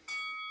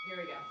 Here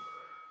we go.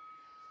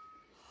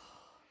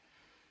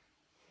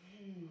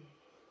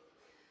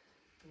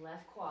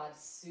 Left quad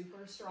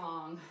super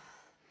strong.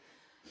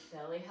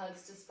 Belly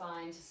hugs to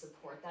spine to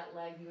support that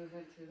leg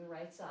movement through the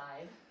right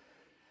side.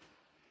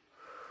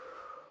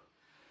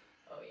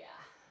 Oh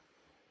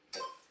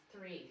yeah.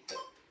 3,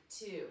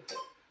 2,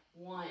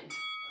 1,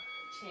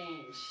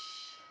 change.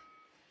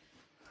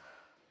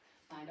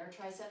 Find our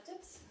tricep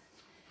dips.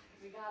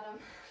 We got them.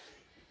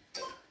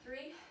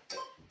 3,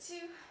 2,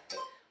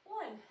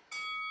 1.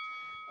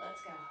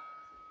 Let's go.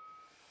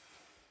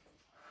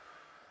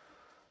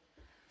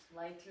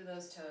 Light through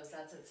those toes.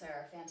 That's it,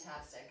 Sarah.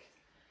 Fantastic.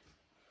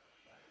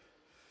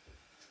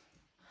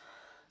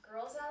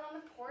 Girls out on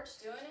the porch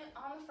doing it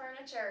on the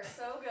furniture.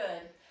 So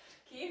good.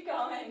 Keep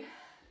going.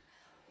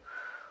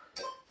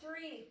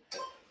 3,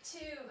 2,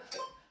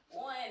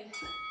 1.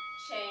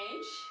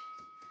 Change.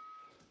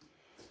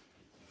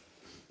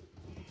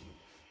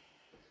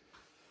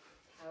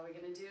 How are we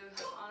going to do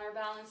on our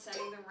balance?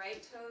 Sending the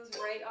right toes,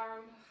 right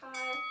arm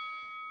high,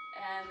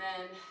 and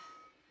then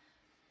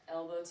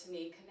elbow to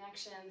knee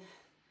connection.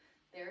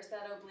 There's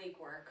that oblique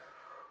work.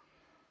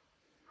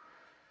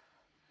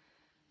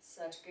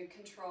 Such good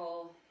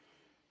control.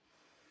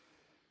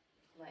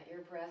 Let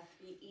your breath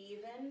be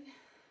even,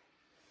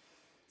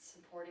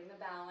 supporting the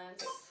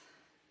balance.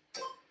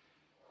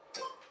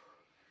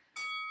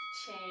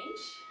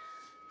 Change.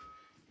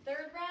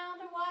 Third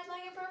round of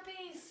wide-legged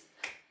burpees.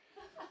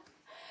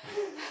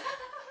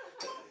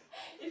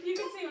 If you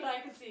can see what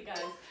I can see,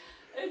 guys,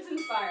 it's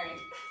inspiring.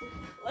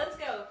 Let's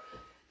go.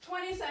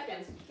 20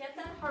 seconds. Get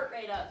that heart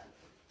rate up.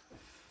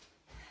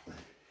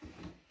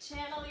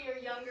 Channel your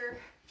younger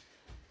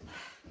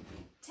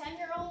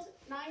 10-year-old,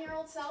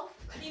 9-year-old self.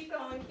 Keep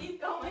going,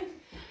 keep going.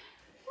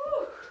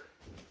 Woo.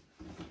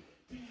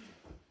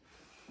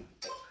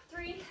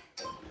 3,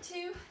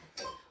 2,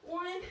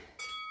 1,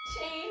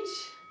 change.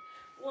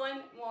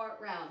 One more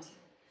round.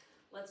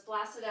 Let's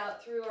blast it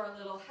out through our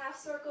little half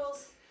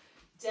circles.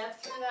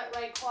 Depth through that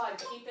right quad,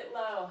 keep it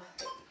low.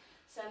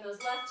 Send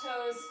those left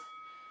toes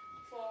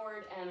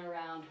forward and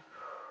around.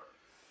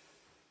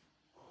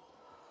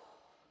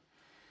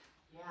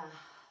 Yeah,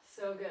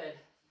 so good.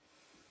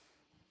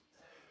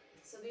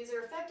 So these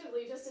are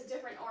effectively just a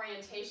different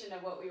orientation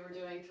of what we were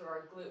doing through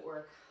our glute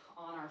work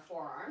on our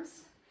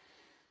forearms.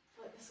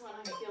 But this one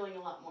I'm feeling a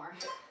lot more.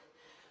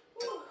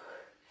 Woo.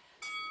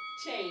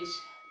 Change,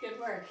 good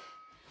work.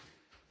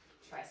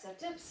 Tricep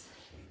dips.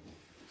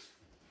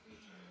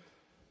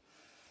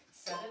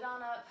 Set it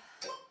on up.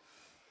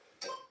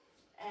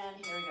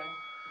 And here we go.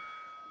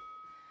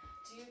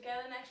 Do you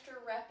get an extra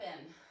rep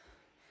in?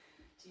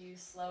 Do you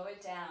slow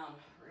it down?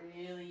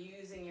 Really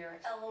using your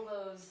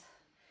elbows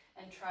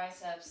and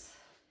triceps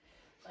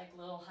like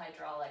little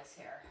hydraulics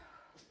here.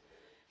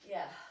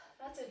 Yeah,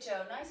 that's it,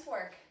 Joe. Nice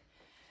work.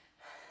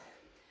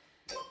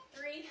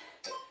 3,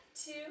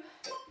 2,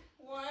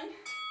 1.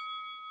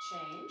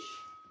 Change.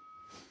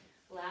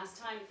 Last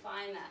time,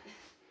 find that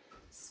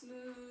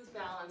smooth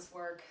balance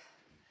work.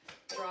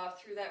 Drop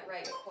through that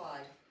right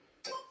quad.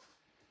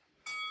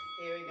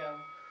 Here we go.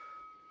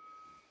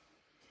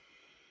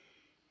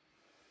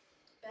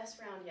 Best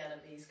round yet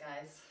of these,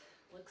 guys.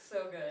 Looks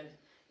so good.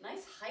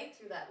 Nice height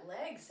through that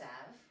leg, Sav.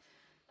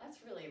 That's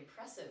really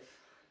impressive.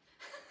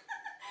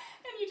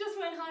 And you just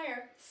went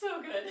higher.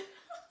 So good.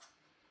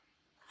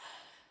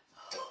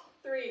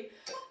 3,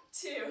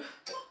 2,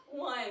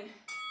 1.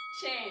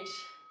 Change.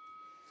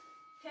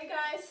 Okay,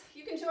 guys,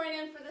 you can join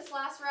in for this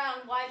last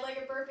round.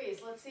 Wide-legged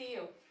burpees. Let's see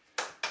you.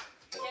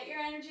 Get your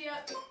energy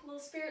up. Little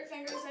spirit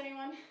fingers,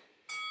 anyone?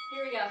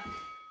 Here we go.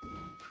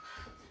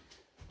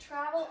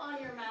 Travel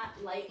on your mat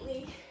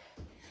lightly.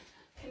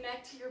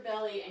 Connect to your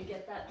belly and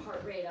get that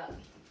heart rate up.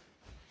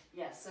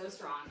 Yes, so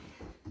strong.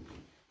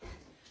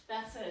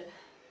 That's it.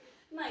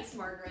 Nice,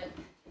 Margaret.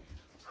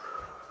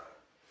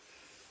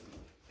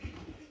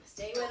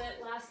 Stay with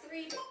it. Last 3.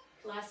 3,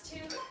 last 2,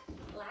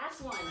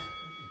 last 1.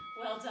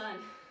 Well done.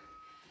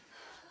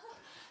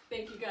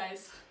 Thank you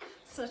guys.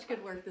 Such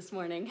good work this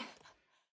morning.